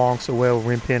you get along so well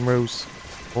with Rinpin Rose.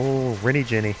 Oh, Rinny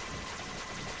Ginny.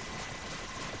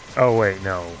 Oh, wait,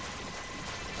 no.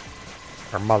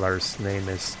 Her mother's name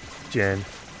is Jen.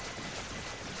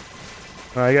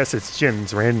 Well, I guess it's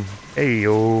Jin's Rin. Hey,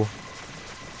 yo.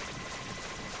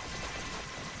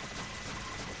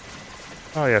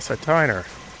 Oh, yes, a Tyner.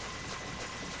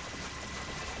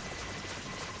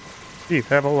 Chief,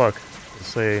 have a look. We'll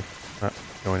see. Not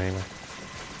going anywhere.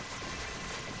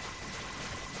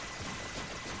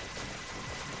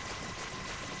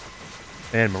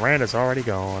 And Miranda's already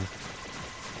gone.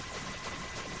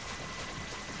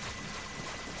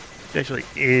 She actually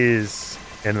is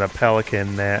in the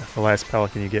pelican, that the last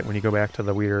pelican you get when you go back to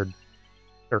the weird,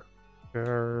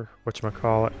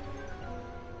 whatchamacallit.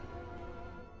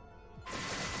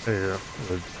 The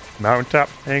mountaintop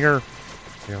hangar.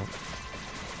 You know.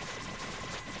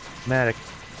 Matic.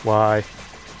 Why?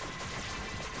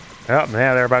 Oh,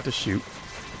 now they're about to shoot.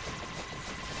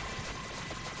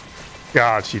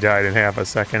 God, she died in half a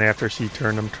second after she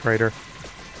turned him traitor.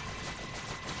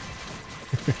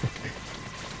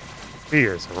 He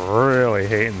is really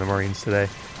hating the Marines today.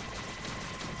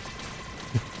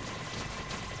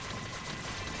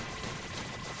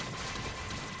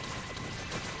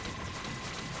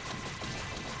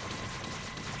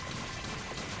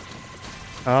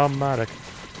 Oh, medic.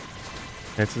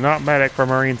 It's not medic for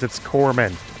Marines, it's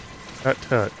corpsmen. Tut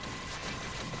tut.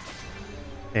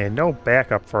 And no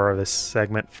backup for this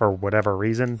segment for whatever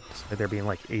reason. Despite there being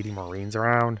like 80 Marines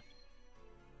around.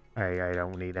 I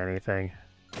don't need anything.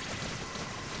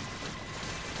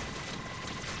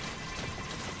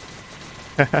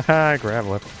 Hahaha, grav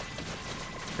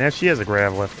lift. Now she has a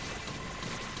grav lift.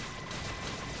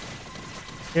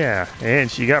 Yeah, and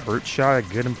she got brute shot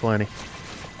good and plenty.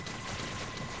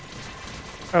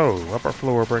 Oh, upper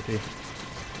floor, Bricky.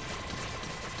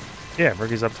 Yeah,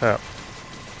 Bricky's up top.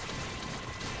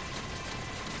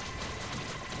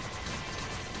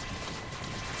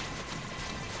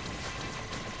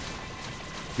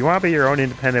 You want to be your own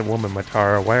independent woman,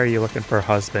 Matara. Why are you looking for a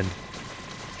husband?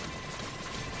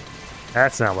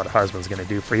 That's not what a husband's going to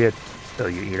do for you, till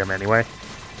you eat him anyway.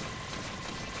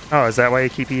 Oh, is that why you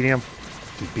keep eating him?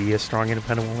 To be a strong,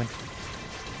 independent woman?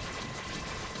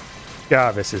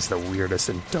 God, this is the weirdest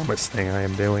and dumbest thing I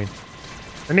am doing.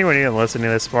 Anyone even listening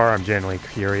this far, I'm genuinely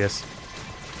curious.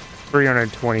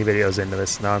 320 videos into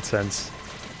this nonsense.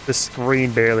 The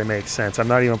screen barely makes sense. I'm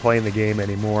not even playing the game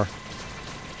anymore.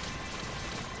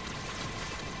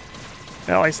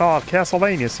 Well, I saw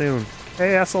Castlevania soon.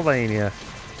 Castlevania.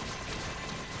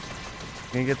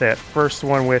 Gonna get that first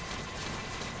one with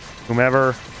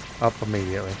whomever up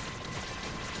immediately.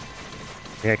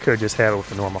 Yeah, I could just have it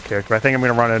with a normal character. I think I'm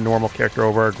gonna run a normal character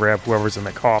over, grab whoever's in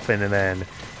the coffin, and then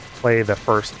play the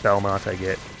first Belmont I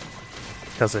get.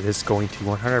 Because it is going to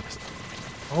 100%.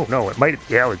 Oh no, it might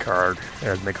be Alucard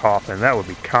as the coffin. That would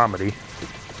be comedy.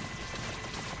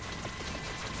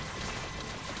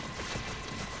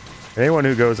 Anyone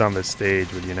who goes on this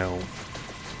stage would, you know,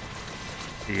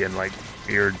 be in like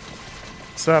weird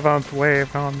 7th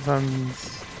wave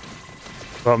nonsense.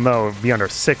 Well, no, it'd be under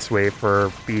 6th wave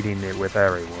for beating it with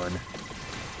everyone.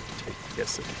 I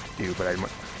guess it would do, but I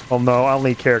might. Well, no, I'll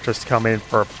need characters to come in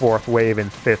for 4th wave and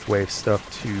 5th wave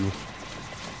stuff too.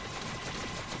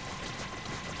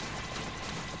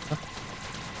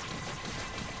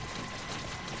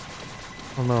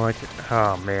 Oh no, I could.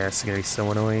 Oh man, it's gonna be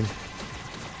so annoying.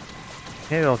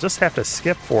 Maybe I'll just have to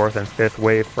skip 4th and 5th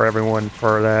wave for everyone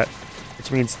for that.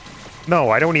 Which means, no,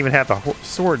 I don't even have the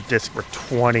sword disc for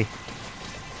 20.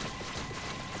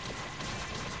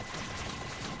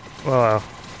 Well,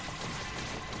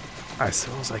 I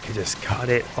suppose I could just cut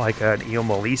it like an Eel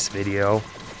Melise video.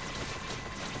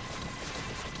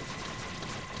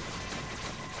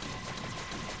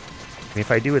 I mean,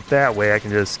 if I do it that way, I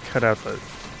can just cut out the...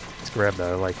 Just grab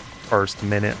the, like, first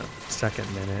minute,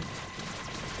 second minute.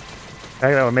 I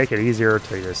think that would make it easier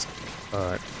to just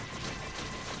cut.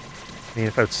 I mean,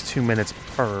 if it's 2 minutes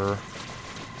per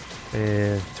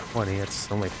 20,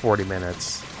 it's only 40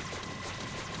 minutes.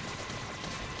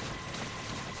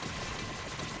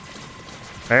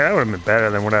 That would have been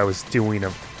better than what I was doing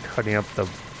of cutting up the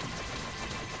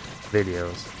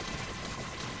videos.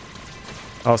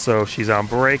 Also, she's on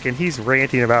break, and he's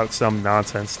ranting about some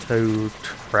nonsense to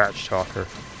trash talker.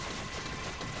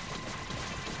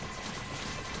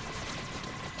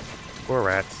 Poor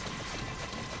rats.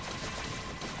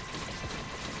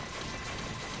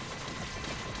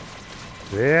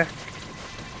 Yeah.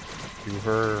 To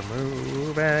her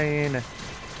moving.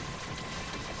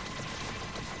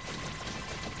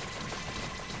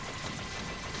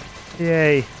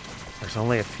 Yay. There's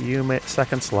only a few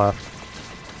seconds left.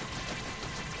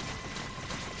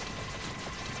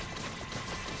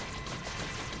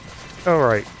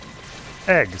 Alright.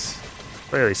 Eggs.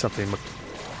 Clearly something...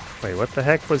 Wait, what the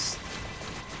heck was...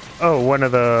 Oh, one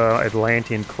of the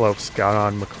Atlantean cloaks got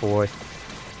on McCoy.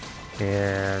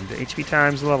 And HP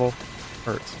times level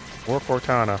hurts. Or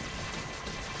Cortana.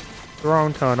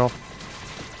 Throne tunnel.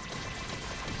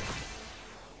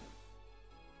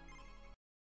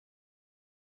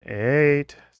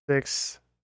 Eight, 6.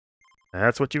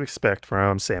 That's what you expect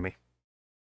from Sammy.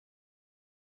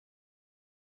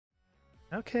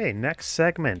 Okay, next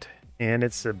segment. And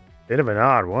it's a bit of an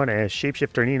odd one, as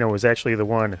Shapeshifter Nino was actually the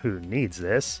one who needs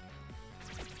this.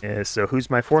 So who's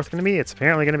my 4th going to be? It's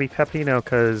apparently going to be Pepino,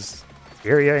 because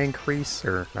area increase,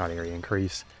 or not area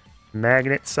increase,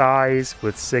 magnet size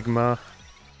with Sigma,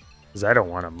 because I don't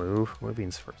want to move.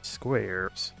 Moving's for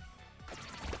squares.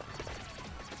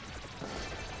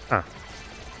 Huh.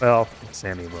 Well,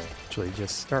 Sammy will actually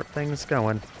just start things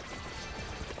going.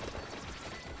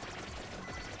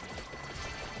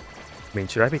 I mean,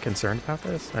 should I be concerned about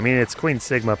this? I mean, it's Queen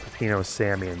Sigma, Pepino,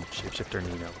 Sammy, and Shapeshifter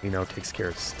Nino. Nino takes care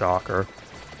of Stalker.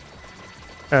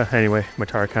 Anyway,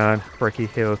 Matara-kan, Bricky,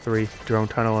 Halo 3, Drone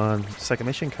Tunnel on second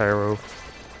mission, Cairo.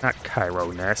 Not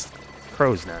Cairo Nest,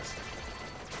 Crow's Nest.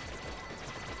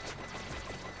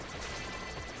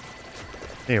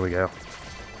 Here we go.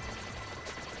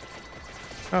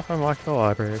 Oh, unlock the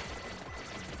library.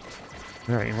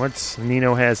 Alright, and once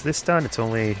Nino has this done, it's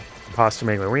only Imposter,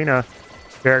 Megalo, Rina.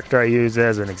 Character I use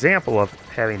as an example of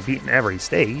having beaten every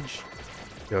stage.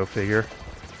 Go figure.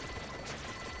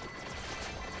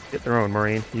 Get their own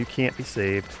Marine. You can't be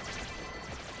saved.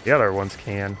 The other ones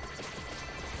can.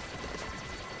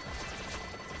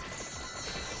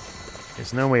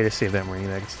 There's no way to save that Marine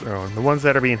that gets thrown. The ones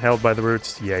that are being held by the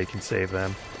roots, yeah, you can save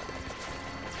them.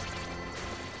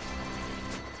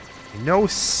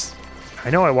 I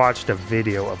know I watched a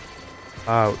video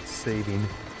about saving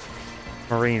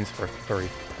Marines for 3.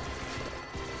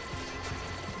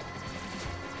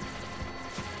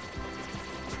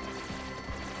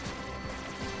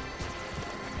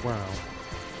 Wow.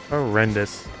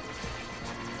 Horrendous.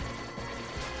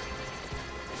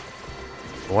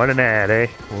 What an ad, eh?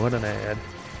 What an ad.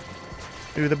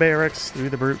 Through the barracks, through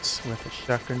the brutes, with a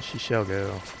shotgun she shall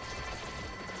go.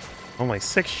 Only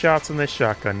 6 shots in this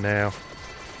shotgun now.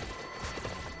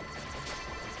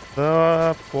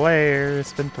 The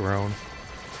flare's been thrown.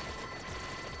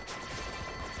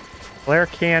 Flare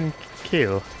can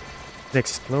kill. It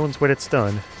explodes when it's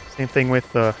done. Same thing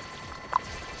with the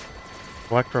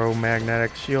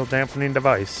electromagnetic shield dampening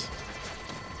device.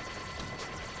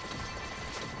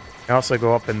 They also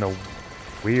go up in the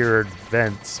weird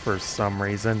vents for some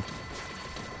reason.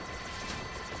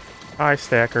 Hi,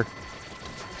 Stacker.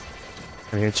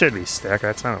 I mean, it should be Stacker.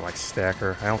 That sounded like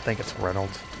Stacker. I don't think it's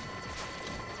Reynolds.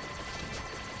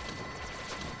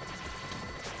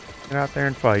 Get out there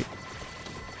and fight.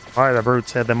 Why the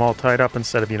brutes had them all tied up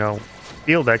instead of, you know,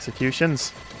 field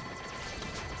executions.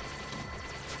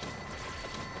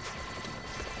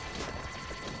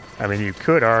 I mean, you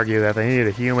could argue that they needed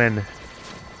a human,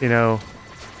 you know,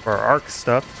 for arc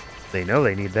stuff. They know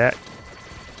they need that.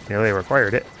 You know, they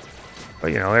required it.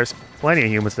 But, you know, there's plenty of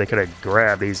humans they could have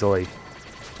grabbed easily.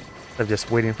 Instead of just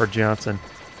waiting for Johnson.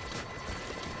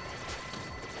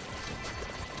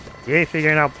 Yay,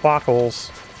 figuring out plot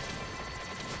holes.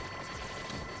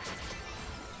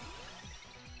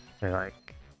 They're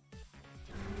like,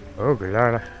 oh,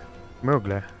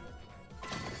 Moonglow.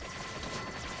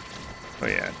 Oh,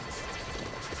 yeah.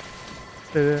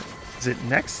 Is it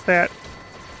next that?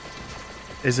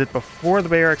 Is it before the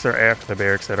barracks or after the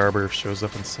barracks that Arbiter shows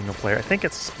up in single player? I think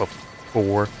it's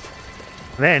before.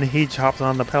 Then he chops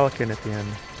on the Pelican at the end.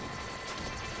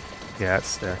 Yeah, it's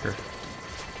Stacker.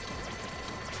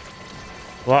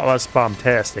 A lot less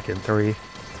bombastic in 3.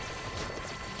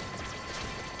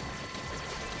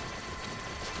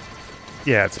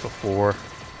 Yeah, it's before.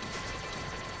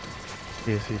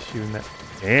 Yes, he's shooting that.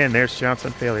 And there's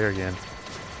Johnson failure again.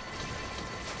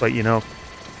 But, you know,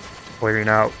 clearing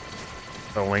out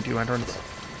the only 2 entrants.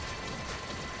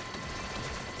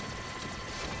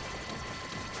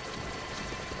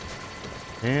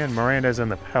 And Miranda's in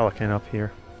the Pelican up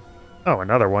here. Oh,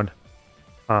 another one.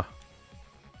 Huh.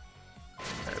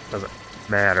 It doesn't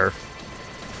matter.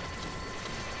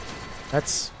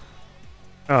 That's...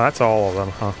 Oh, that's all of them,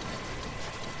 huh?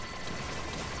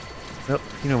 Nope,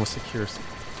 you know, secures.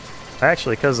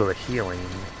 Actually, because of the healing.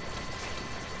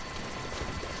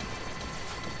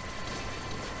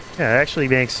 Yeah, it actually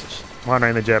makes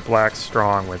Wandering the Jet Black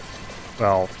strong with,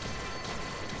 well,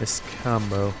 this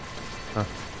combo. Huh.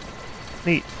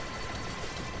 Neat.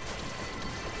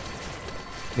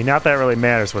 I mean, not that really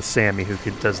matters with Sammy, who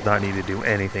does not need to do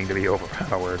anything to be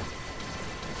overpowered.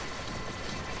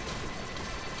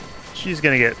 She's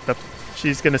gonna get the...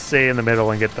 She's gonna stay in the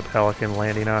middle and get the Pelican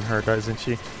landing on her, doesn't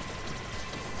she?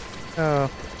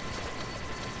 Oh.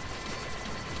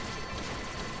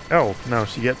 Oh, no,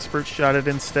 she gets brute shotted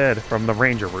instead from the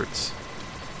Ranger roots.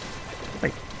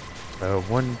 Wait.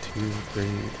 1, 2, 3...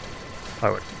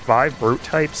 Oh, 5 brute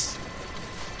types?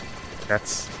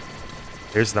 That's...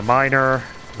 There's the Minor,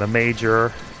 the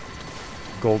Major,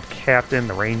 Gold Captain,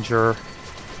 the Ranger, and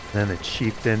then the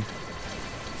Chieftain.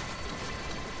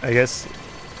 I guess...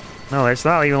 No, there's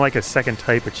not even like a second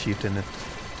type of Chieftain. You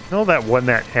know that one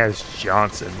that has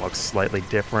Johnson looks slightly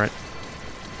different?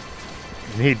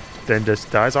 And he then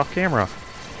just dies off camera.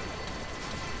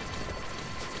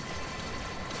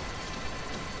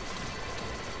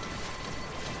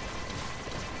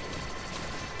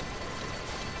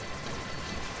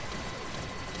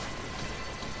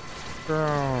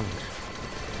 Ground.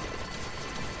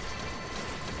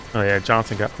 Oh yeah,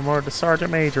 Johnson got promoted to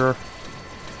Sergeant Major.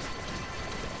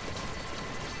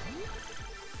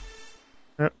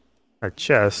 Yep. A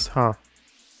chest, huh?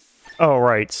 Oh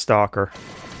right, Stalker.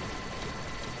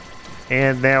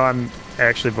 And now I'm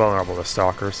actually vulnerable to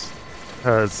Stalkers.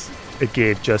 Because it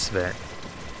gave just that.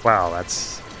 Wow,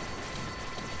 that's...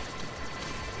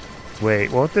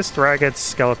 Wait, won't this drag at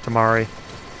Skeletamari?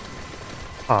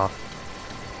 Huh.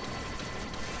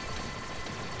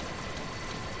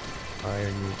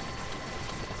 Iron.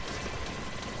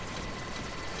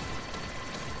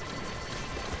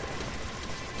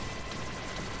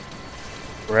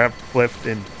 Grab, flipped,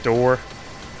 and door.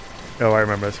 Oh, I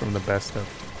remember this from the best of.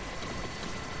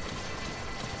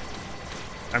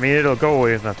 I mean, it'll go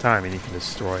away with enough time and you can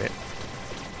destroy it.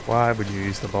 Why would you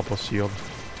use the bubble shield?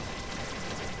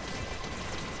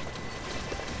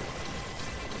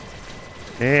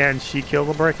 And she killed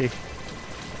a Bricky.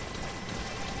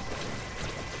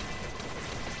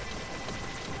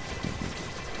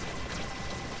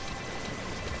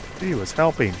 She was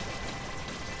helping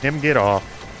him get off.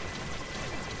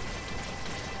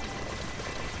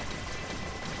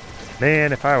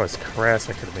 Man, if I was Crass,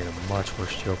 I could have made a much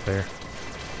worse joke there.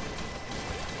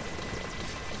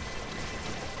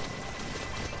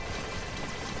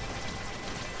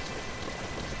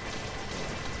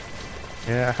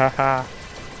 Yeah, haha.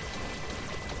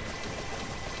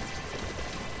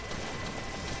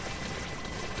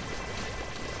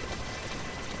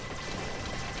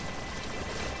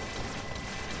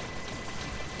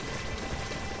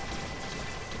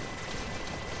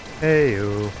 Hey,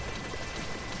 you.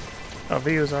 Oh,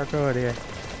 views are good, yeah.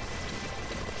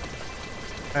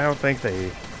 I don't think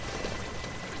they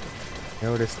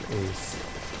noticed a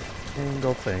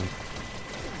single thing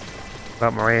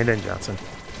about Miranda and Johnson.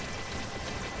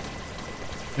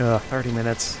 30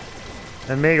 minutes.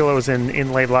 And Megalo's in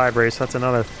Inlaid Library, so that's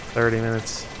another 30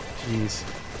 minutes. Jeez.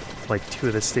 Like 2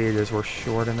 of the stages were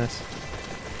short in this.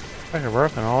 I could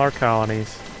work on all our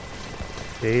colonies.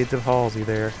 Shades of Halsey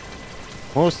there.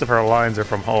 Most of her lines are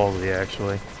from Halsey,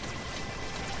 actually.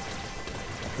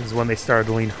 This is when they started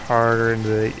to lean harder into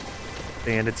the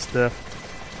bandit stuff.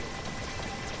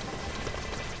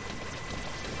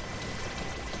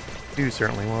 You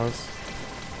certainly was.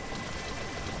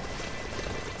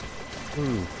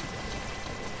 Ooh.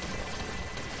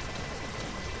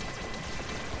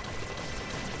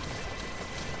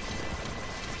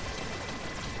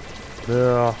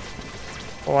 Ugh.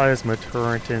 Why is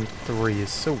Matara-kan 3 is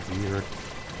so weird?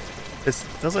 This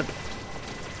doesn't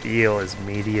feel as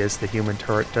meaty as the human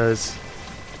turret does.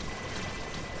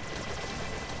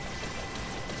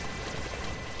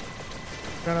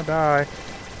 Gonna die.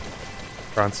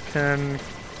 Bronze can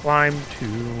climb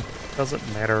too. Doesn't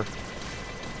matter.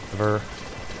 Ever.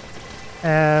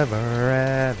 Ever,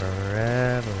 ever,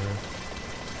 ever.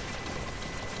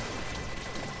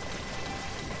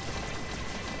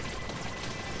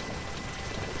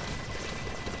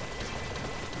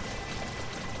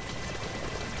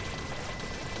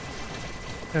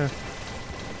 Yeah.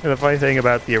 The funny thing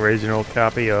about the original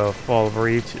copy of Fall of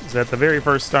Reach is that the very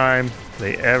first time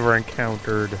they ever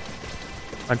encountered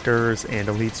hunters and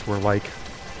elites were like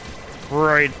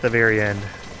right at the very end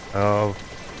of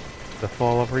the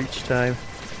Fall of Reach time.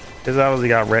 Because obviously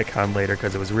got retconned later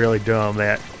because it was really dumb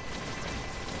that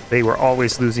they were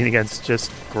always losing against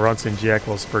just grunts and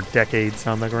jackals for decades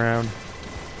on the ground.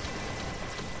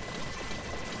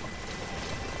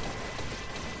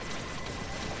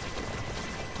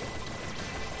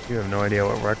 You have no idea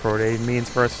what record 8 means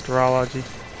for astrology.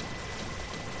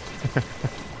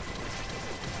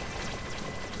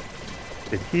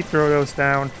 Did he throw those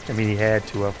down? I mean, he had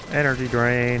to have. Energy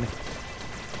drain.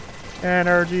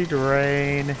 Energy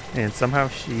drain. And somehow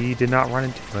she did not run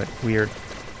into it. Weird.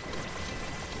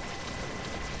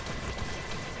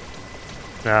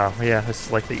 Oh, yeah, this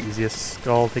is like the easiest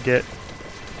skull to get.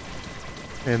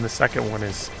 And the second one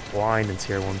is blind in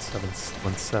tier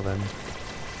 1717.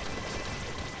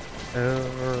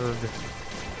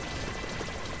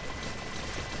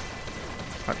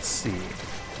 Let's see.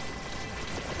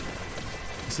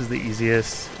 This is the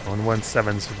easiest.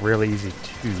 117's really easy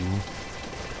too.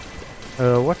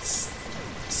 What's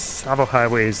Sabo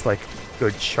Highway's like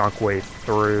good chunk way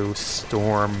through?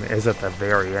 Storm is at the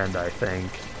very end, I think.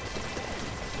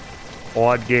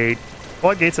 Floodgate.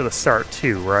 Floodgate's at the start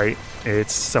too, right?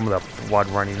 It's some of the flood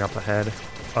running up ahead,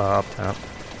 up top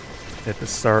at the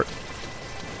start.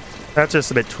 That's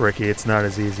just a bit tricky. It's not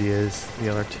as easy as the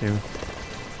other two.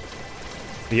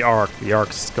 The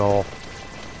Ark Skull.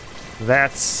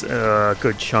 That's a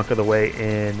good chunk of the way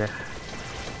in.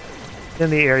 In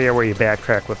the area where you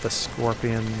backtrack with the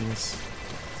scorpions.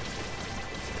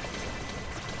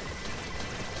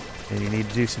 And you need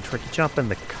to do some tricky jumping.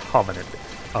 The Covenant.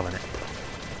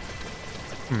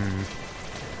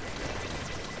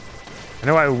 I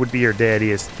know I would be your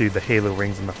daddy is through the Halo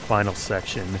rings in the final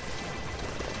section.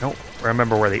 I don't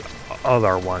remember where the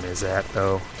other one is at,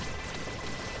 though.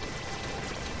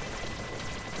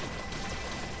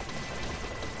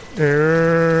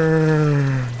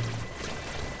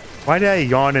 Why did I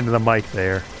yawn into the mic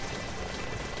there?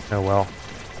 Oh well.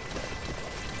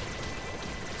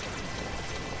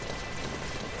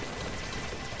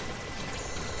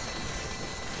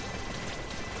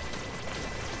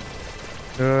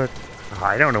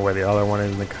 I don't know where the other one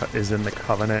is in the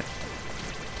Covenant.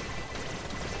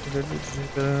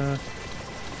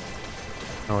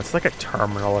 Oh, it's like a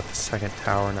terminal at the second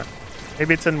tower. Now.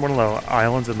 Maybe it's in one of the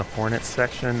islands in the Hornet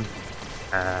section.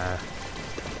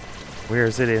 Where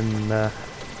is it in the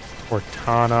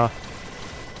Cortana? I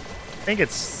think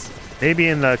it's maybe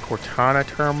in the Cortana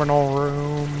terminal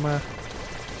room. I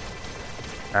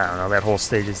don't know. That whole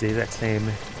stage is the exact same.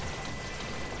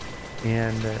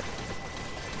 And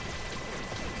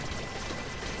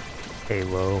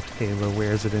Halo,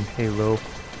 where is it in Halo?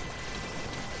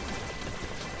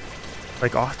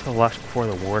 Like off to the left before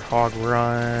the Warthog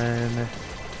run.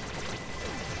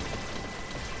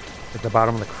 At the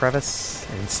bottom of the crevice.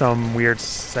 In some weird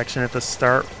section at the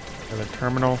start of the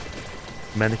terminal.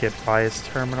 Medikit Bias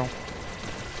terminal.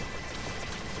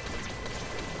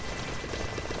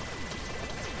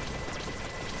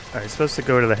 Alright, supposed to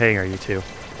go to the hangar, you two.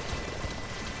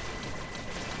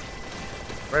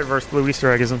 Red vs. Blue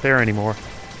Easter egg isn't there anymore.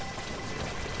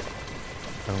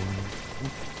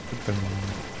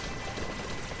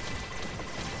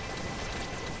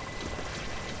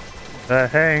 The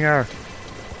hangar!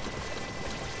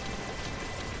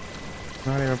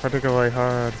 Not even particularly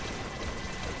hard.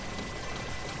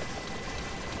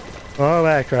 A lot of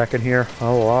backtracking here.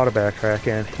 A lot of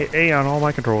backtracking. Hit A on all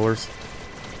my controllers.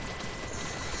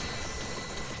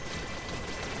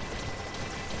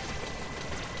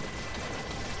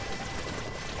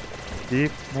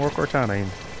 Deep, more Cortana.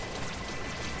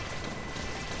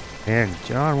 And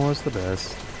John was the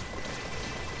best.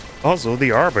 Also,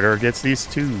 the Arbiter gets these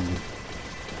two.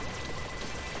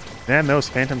 And those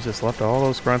Phantoms just left all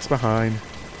those grunts behind.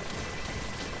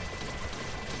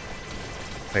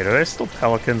 Wait, are there still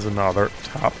Pelicans in the other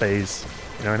top bays?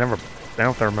 You know, I don't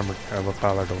remember ever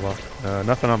bothered to look.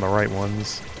 Nothing on the right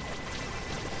ones.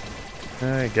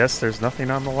 I guess there's nothing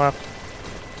on the left.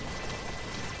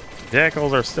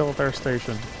 Jackals are still at their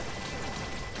station.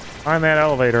 Find that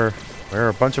elevator, where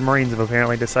a bunch of Marines have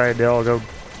apparently decided to all go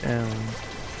down.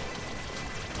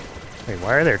 Wait,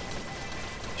 why are there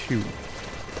two?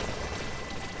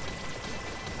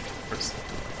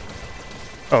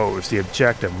 Oh, it's the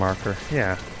objective marker.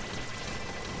 Yeah.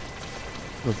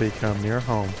 Will become near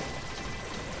home.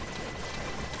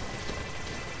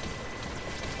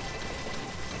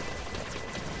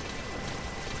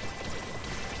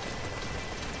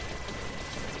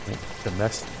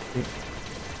 Domestic.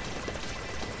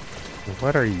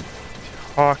 What are you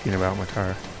talking about,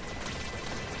 Matara?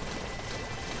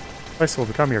 This will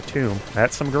become your tomb.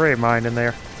 That's some grave mine in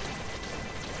there.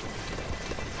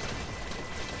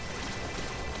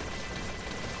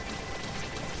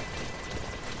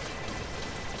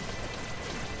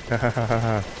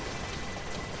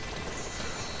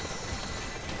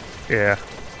 Yeah.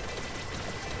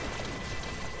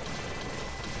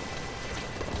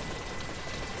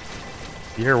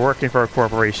 You're working for a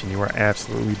corporation. You are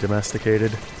absolutely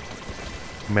domesticated.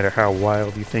 No matter how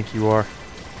wild you think you are.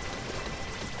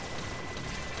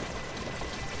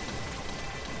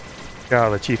 God,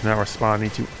 the chief not responding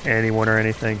to anyone or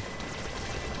anything.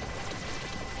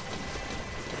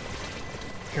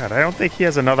 God, I don't think he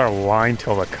has another line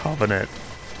till the Covenant.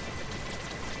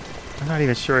 I'm not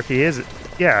even sure if he is.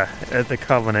 Yeah, at the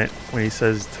Covenant, when he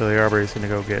says to the Arbiter he's going to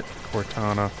go get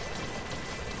Cortana.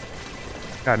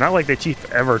 God, not like the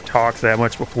chief ever talks that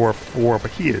much before 4, but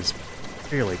he is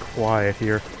really quiet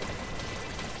here.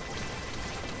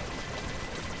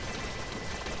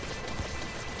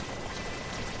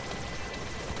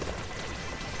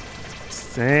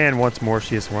 And once more,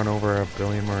 she has run over 1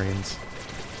 billion Marines.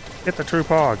 Get the troop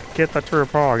hog! Get the troop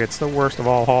hog! It's the worst of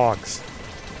all hogs.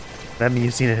 Them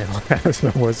using it in last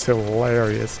was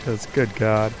hilarious, because good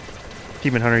god.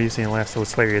 Demon Hunter using it last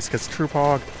was hilarious, because troop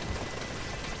hog.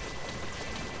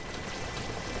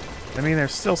 I mean,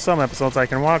 there's still some episodes I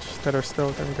can watch that are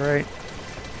still going to be great.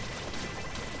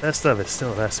 That stuff is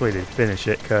still the best way to finish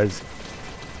it, because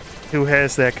who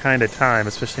has that kind of time,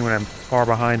 especially when I'm far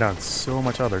behind on so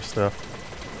much other stuff.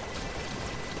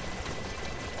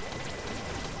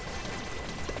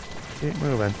 Keep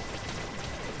moving.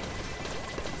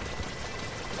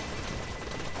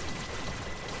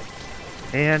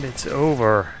 And it's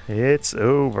over. It's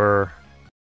over.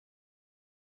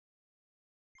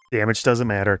 Damage doesn't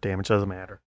matter. Damage doesn't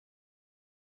matter.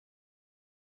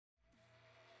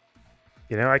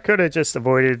 You know, I could have just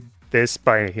avoided this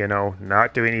by, you know,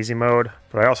 not doing easy mode,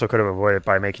 but I also could have avoided it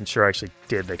by making sure I actually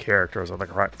did the characters at the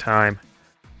correct time.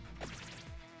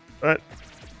 But,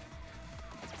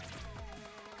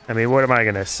 I mean, what am I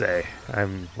going to say?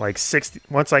 I'm like 60,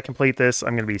 once I complete this, I'm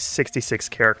going to be 66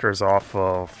 characters off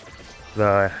of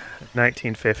the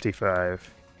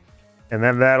 1955. And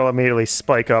then that'll immediately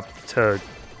spike up to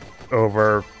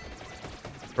over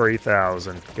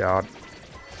 3,000. God.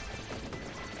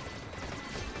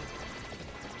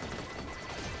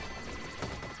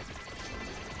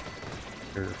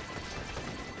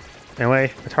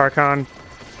 Anyway, Matara-kan and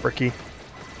Bricky,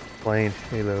 playing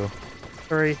Halo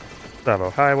 3, Savo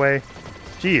Highway.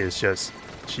 She is just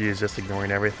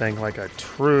ignoring everything like a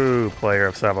true player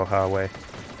of Savo Highway.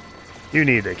 You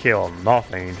need to kill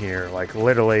nothing here, like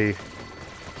literally,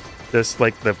 just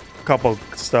like the couple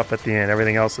stuff at the end.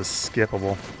 Everything else is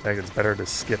skippable. In fact, it's better to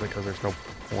skip it because there's no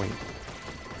point.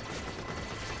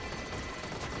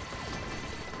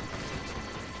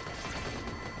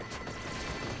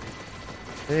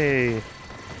 Hey.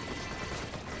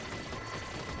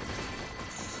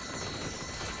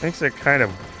 Makes it kind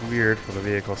of weird for the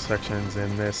vehicle sections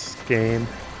in this game.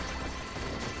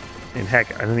 And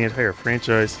heck, in the entire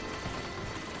franchise.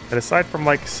 But aside from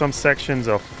like some sections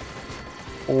of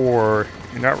 4,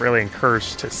 you're not really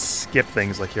encouraged to skip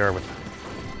things like you are with...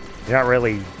 You're not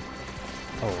really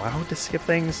allowed to skip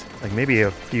things. Like maybe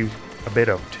a bit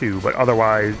of 2, but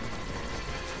otherwise...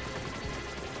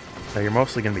 you're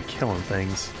mostly going to be killing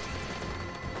things.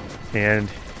 And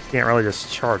you can't really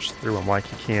just charge through them like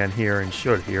you can here and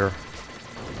should here.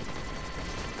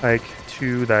 Like,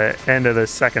 to the end of the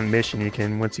second mission, you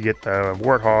can, once you get the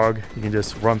Warthog, you can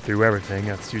just run through everything.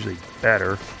 That's usually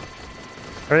better.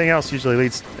 Everything else usually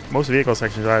leads... Most vehicle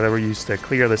sections either were used to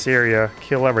clear this area,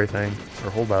 kill everything,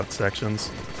 or holdout sections.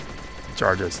 Which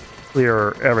are just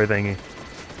clear everything.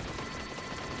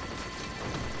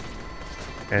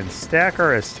 And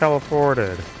Stacker is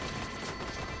teleported.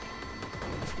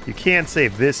 You can't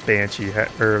save this Banshee,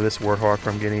 or this Warthog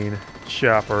from getting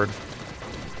choppered.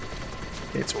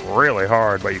 It's really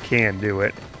hard, but you can do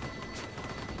it.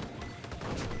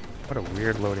 What a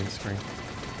weird loading screen.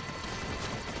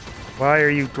 Why are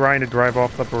you trying to drive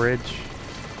off the bridge?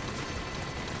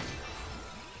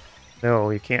 No,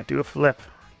 you can't do a flip.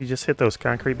 You just hit those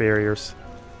concrete barriers.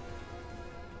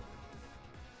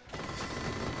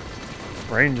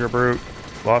 Ranger Brute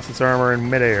lost its armor in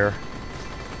midair.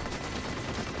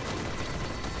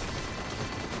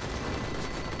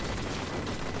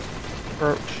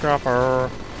 Throat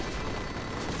chopper.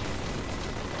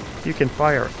 You can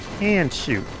fire and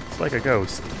shoot. It's like a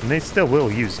ghost. And they still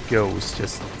will use ghosts,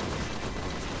 just...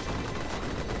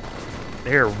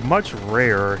 They're much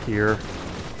rarer here.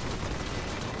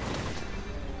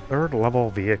 3rd level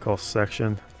vehicle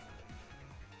section.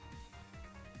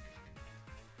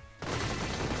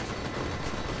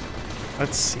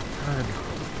 Let's see.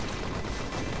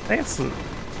 That's...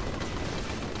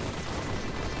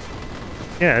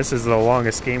 Yeah, this is the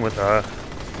longest game with a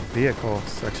vehicle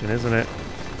section, isn't it?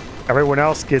 Everyone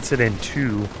else gets it in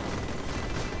 2.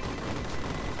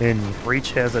 And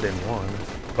Breach has it in 1.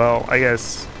 Well, I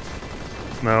guess...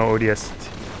 No, ODST.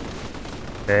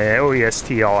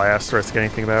 ODST I'll asterisk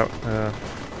anything about.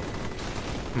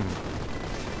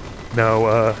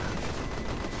 No,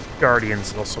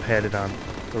 Guardians also had it on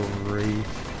 3.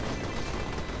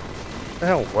 What the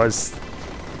hell was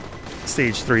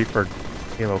Stage 3 for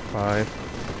Halo 5?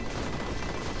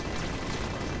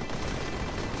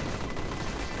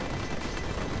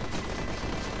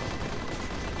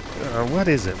 What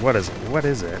is it? What is it? What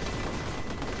is it?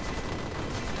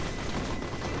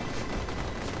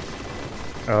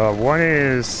 One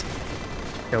is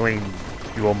killing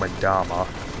Jewel Madama.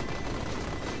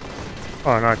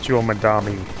 Oh, not Jewel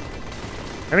Madami.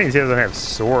 That means he doesn't have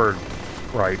sword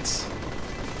rights.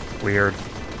 Weird.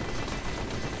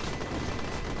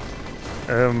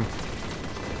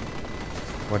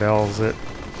 What else is it?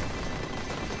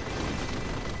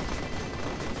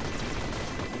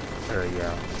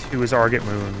 Yeah. 2 is Argent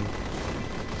Moon.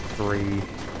 3.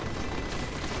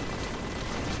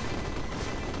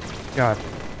 God,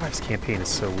 5's campaign is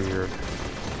so weird.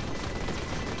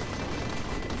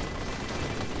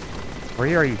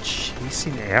 3, are you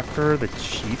chasing after the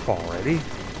chief already?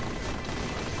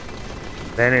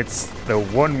 Then it's the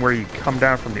one where you come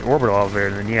down from the orbital elevator,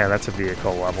 and then yeah, that's a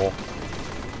vehicle level.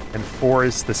 And 4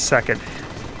 is the second.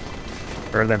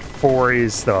 Or then 4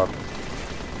 is the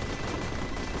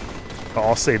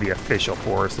I'll say the official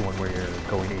forest, the one where you're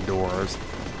going indoors.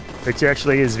 Which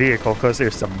actually is vehicle, because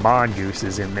there's some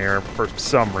mongooses in there for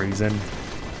some reason.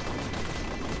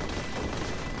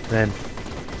 Then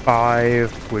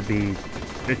 5 would be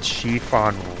the chief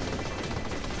on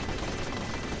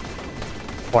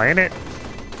planet,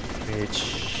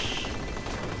 which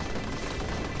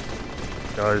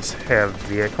does have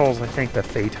vehicles, I think the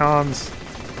Phaetons.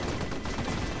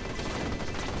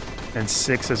 And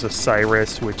 6 is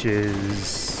Osiris, which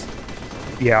is,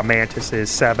 yeah, Mantis is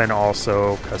 7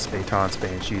 also, because Phaeton's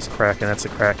Banshee's Kraken, that's a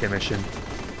Kraken mission.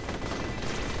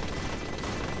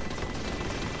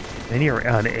 Then you're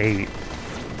on 8,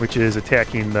 which is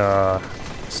attacking the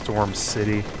Storm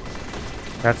City.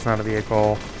 That's not a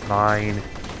vehicle. 9.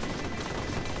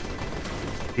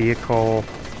 Vehicle.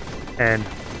 And,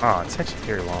 oh, it's actually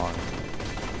very long.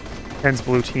 10's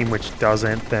blue team, which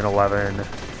doesn't. Then 11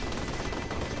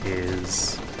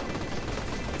 is...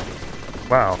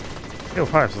 Wow. Vehicle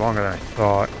 5 is longer than I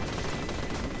thought.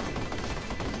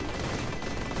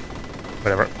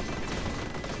 Whatever.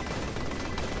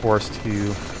 Force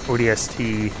to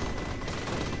ODST.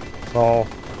 Well,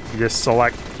 you just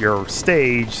select your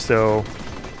stage, so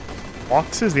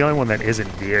Lux is the only one that isn't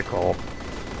vehicle.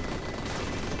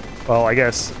 Well, I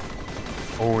guess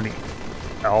Oni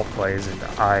Alpha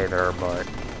isn't either, but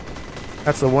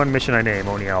that's the one mission I name,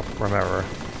 Oni Alpha, remember.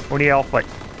 Oni Alpha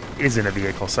isn't a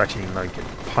vehicle section, even though you can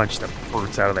punch the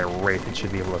brutes out of their wraith and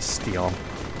should be able to steal them.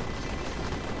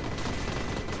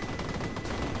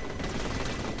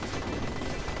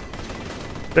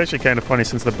 It's actually kind of funny,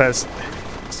 since the best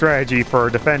strategy for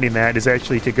defending that is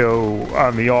actually to go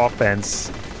on the offense,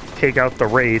 take out the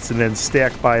wraiths, and then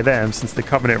stack by them, since the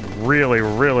Covenant really,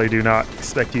 really do not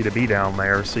expect you to be down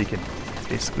there, so you can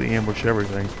basically ambush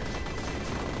everything.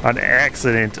 On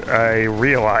accident, I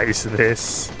realized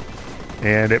this,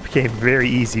 and it became very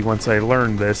easy once I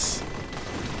learned this.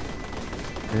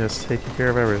 Just taking care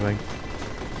of everything.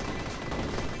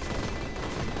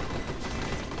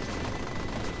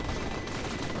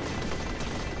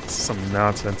 Some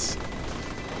nonsense.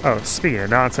 Oh, speaking of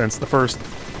nonsense, the first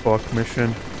book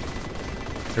mission.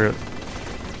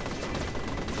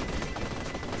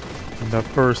 The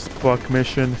first book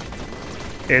mission.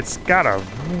 It's got a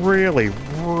really,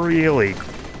 really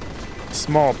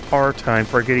small par time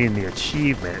for getting the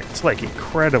achievement. It's like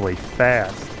incredibly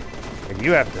fast. And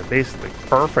you have to basically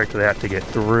perfect that to get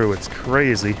through. It's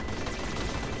crazy.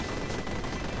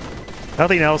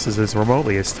 Nothing else is as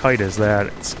remotely as tight as that.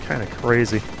 It's kind of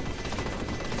crazy.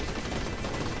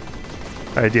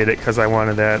 I did it because I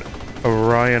wanted that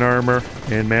Orion armor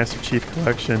in Master Chief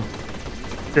Collection.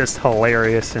 Just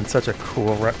hilarious and such a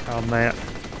cool retcon that.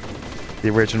 The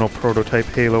original prototype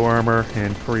Halo armor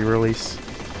and pre-release.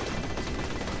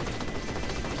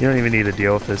 You don't even need to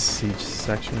deal with this siege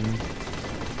section.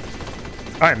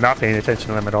 I'm not paying attention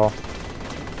to them at all.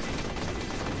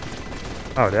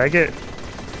 Oh, did I get...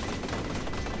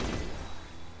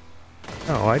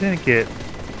 Oh, I didn't get...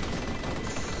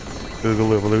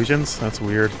 Google of Illusions? That's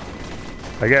weird.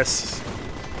 I guess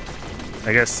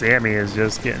Sammy is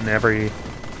just getting every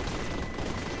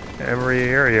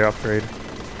area upgrade.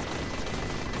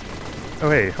 Oh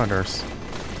hey, hunters.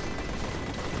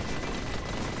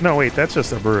 No wait, that's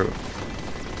just a brute.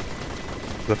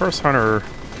 The first hunter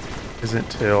isn't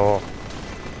till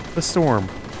the storm.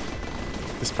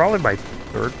 It's probably my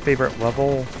 3rd favorite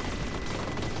level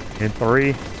in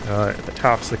 3. At the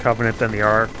top's the Covenant, then the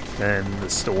Ark, then the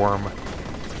Storm.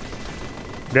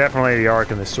 Definitely the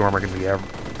Ark and the Storm are going to be,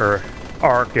 or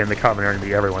Ark and the Covenant are going to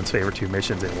be everyone's favorite 2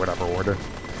 missions in whatever order.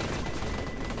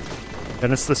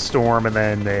 Then it's the Storm, and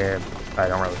then I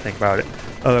don't really think about it,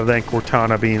 other than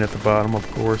Cortana being at the bottom,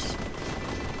 of course.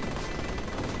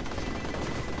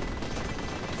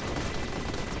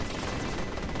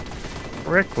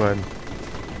 Ricklin.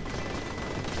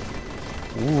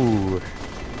 Ooh.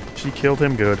 She killed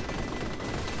him good.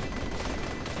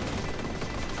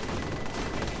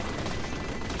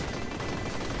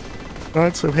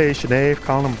 Alright, so hey, Sinead,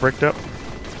 calling him bricked up.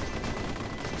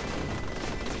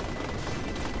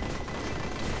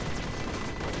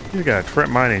 You got a trip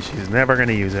mine and she's never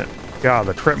gonna use it. God,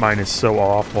 the trip mine is so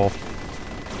awful.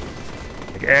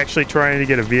 Like, actually trying to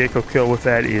get a vehicle kill with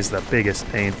that is the biggest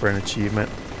pain for an achievement.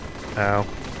 Ow.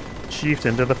 Chiefed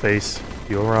into the face.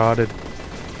 Feel rotted.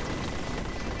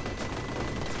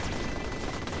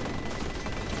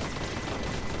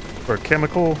 For a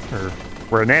chemical, or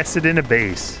we're an acid in a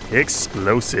base.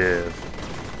 Explosive.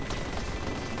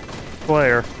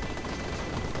 Flare.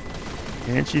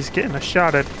 And she's getting a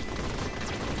shot at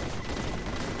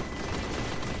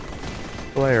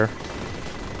Flare.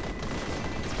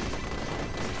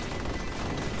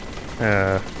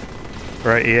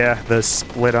 Right, yeah, the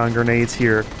split on grenades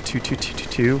here,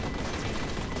 2-2-2-2-2.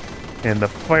 And the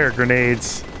fire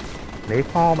grenades,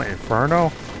 Napalm,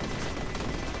 Inferno?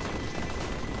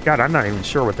 God, I'm not even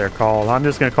sure what they're called. I'm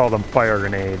just gonna call them fire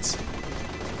grenades.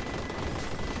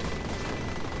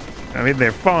 I mean,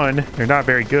 they're fun. They're not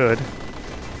very good.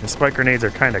 And spike grenades are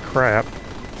kind of crap.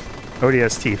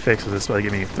 ODST fixes this by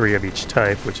giving you 3 of each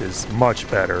type, which is much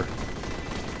better.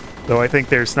 Though I think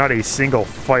there's not a single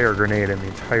fire grenade in the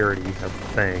entirety of the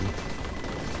thing.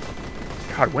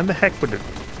 God, when the heck would the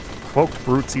cloaked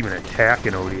brutes even attack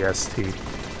in ODST?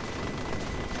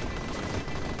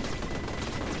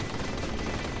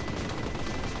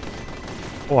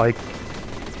 Like,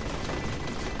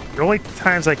 the only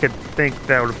times I could think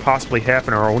that would possibly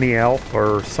happen are Oni Elf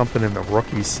or something in the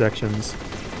rookies sections.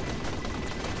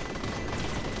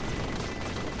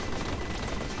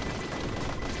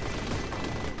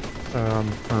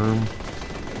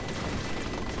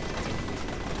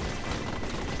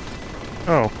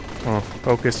 Oh, well,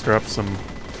 Focus dropped some.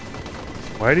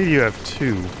 Why do you have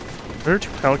 2? Are there 2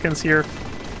 pelicans here?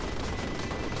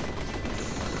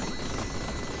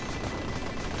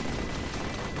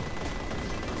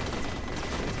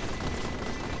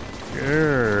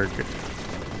 Good.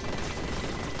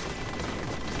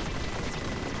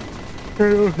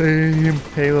 Halo theme.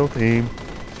 Halo theme.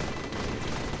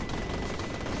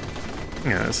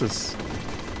 Yeah, this is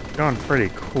gone pretty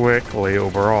quickly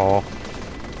overall.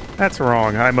 That's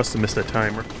wrong. I must have missed a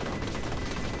timer.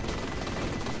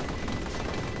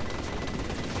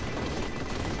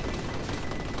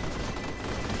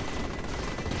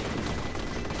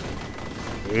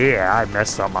 Yeah, I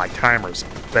messed up my timers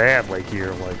badly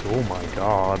here. Like, oh my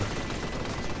god.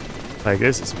 Like,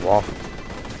 this is waffle.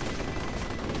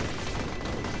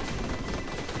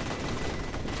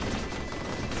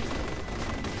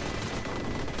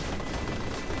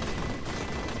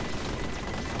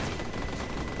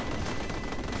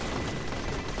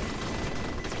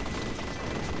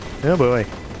 Oh boy.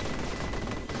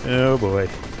 Oh boy.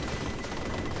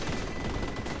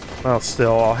 Well,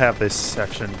 still, I'll have this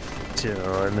section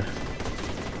done.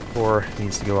 Or it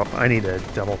needs to go up. I need to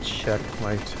double check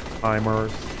my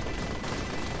timers.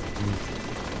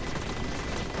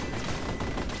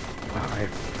 I have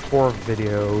 4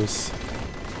 videos.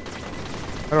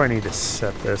 How do I need to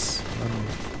set this?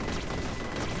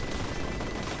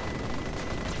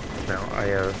 No,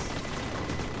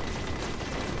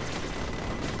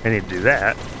 I need to do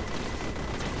that.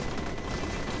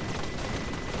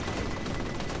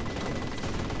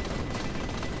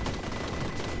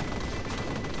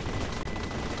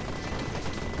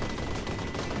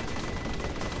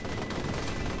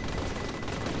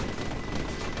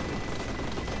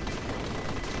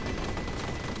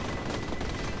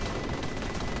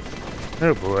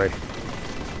 Oh boy.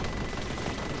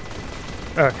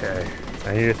 Okay,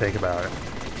 I need to think about it.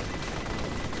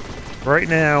 Right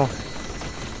now,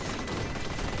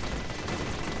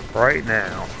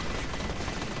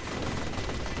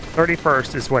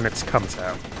 31st is when it comes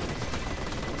out.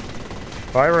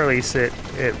 If I release it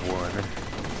at 1,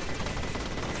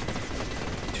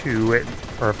 2,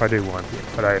 or if I do 1,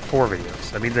 but I have 4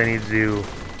 videos. That means I need to do,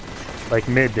 like,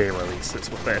 midday releases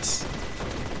with this.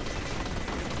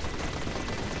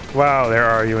 Wow, they're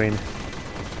arguing.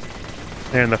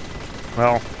 They're in the,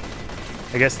 well,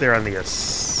 I guess they're on the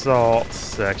assault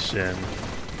section.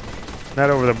 Not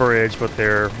over the bridge, but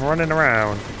they're running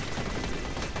around.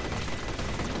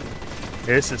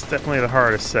 This is definitely the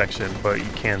hardest section, but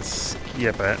you can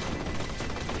skip it.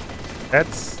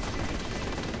 That's...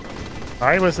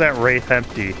 Why was that Wraith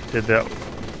empty? Did that...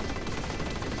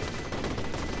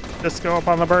 Just go up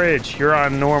on the bridge. You're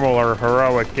on normal or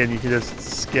heroic, and you can just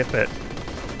skip it.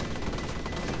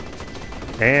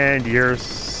 And you're...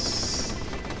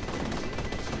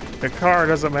 The car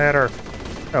doesn't matter.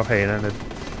 Oh, hey, it ended.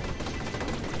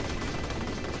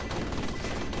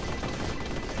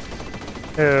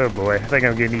 Oh boy, I think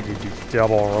I'm gonna need to do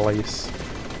double release.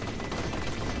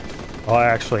 Well,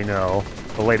 actually, no.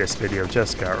 The latest video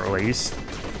just got released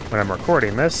when I'm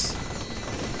recording this.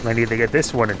 I need to get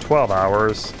this one in 12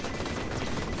 hours.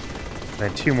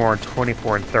 And 2 more in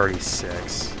 24 and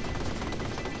 36.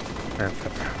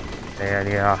 And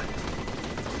yeah,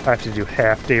 I have to do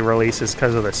half-day releases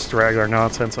because of the straggler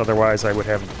nonsense. Otherwise, I would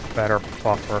have better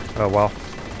buffer. Oh well.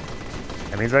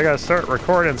 That means I gotta start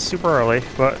recording super early,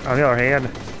 but on the other hand,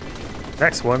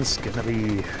 next one's gonna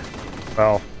be,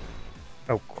 well,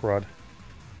 oh crud.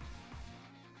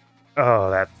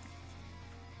 Oh, that.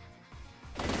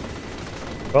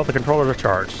 Well, the controllers are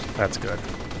charged. That's good.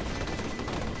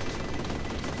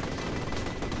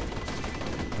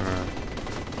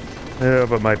 Oh,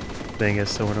 but my thing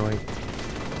is so annoying.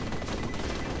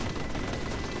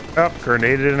 Up,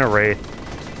 grenaded in a wraith.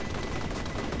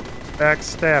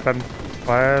 Backstabbing.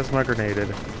 Plasma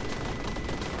grenaded.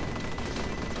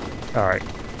 Alright.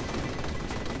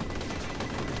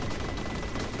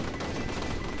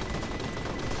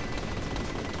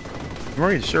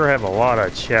 We sure have a lot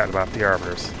of chat about the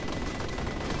Arbiters.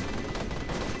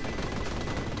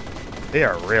 They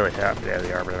are really happy to have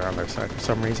the Arbiter on their side for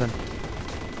some reason.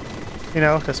 You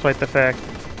know, despite the fact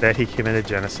that he committed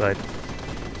genocide.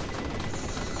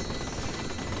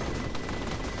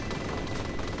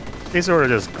 They sort of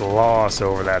just gloss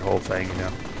over that whole thing, you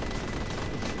know.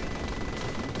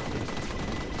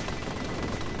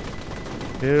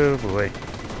 Oh boy.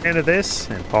 End of this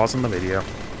and pausing the video.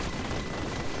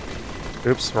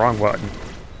 Oops, wrong button.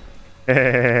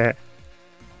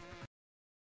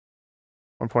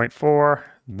 1.4,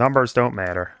 numbers don't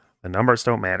matter. The numbers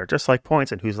don't matter, just like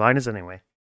points and whose line is anyway.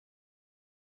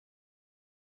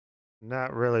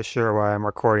 Not really sure why I'm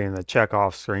recording the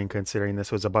check-off screen considering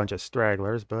this was a bunch of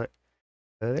stragglers, but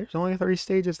there's only 3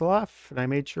 stages left, and I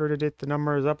made sure to get the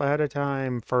numbers up ahead of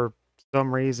time for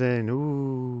some reason.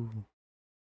 Ooh.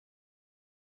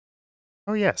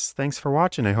 Oh yes, thanks for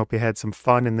watching. I hope you had some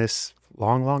fun in this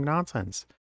long nonsense.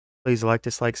 Please like,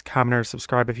 dislikes, comment, or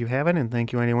subscribe if you haven't, and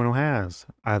thank you anyone who has.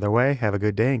 Either way, have a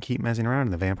good day and keep messing around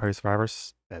in the Vampire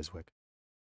Survivors BESWEC.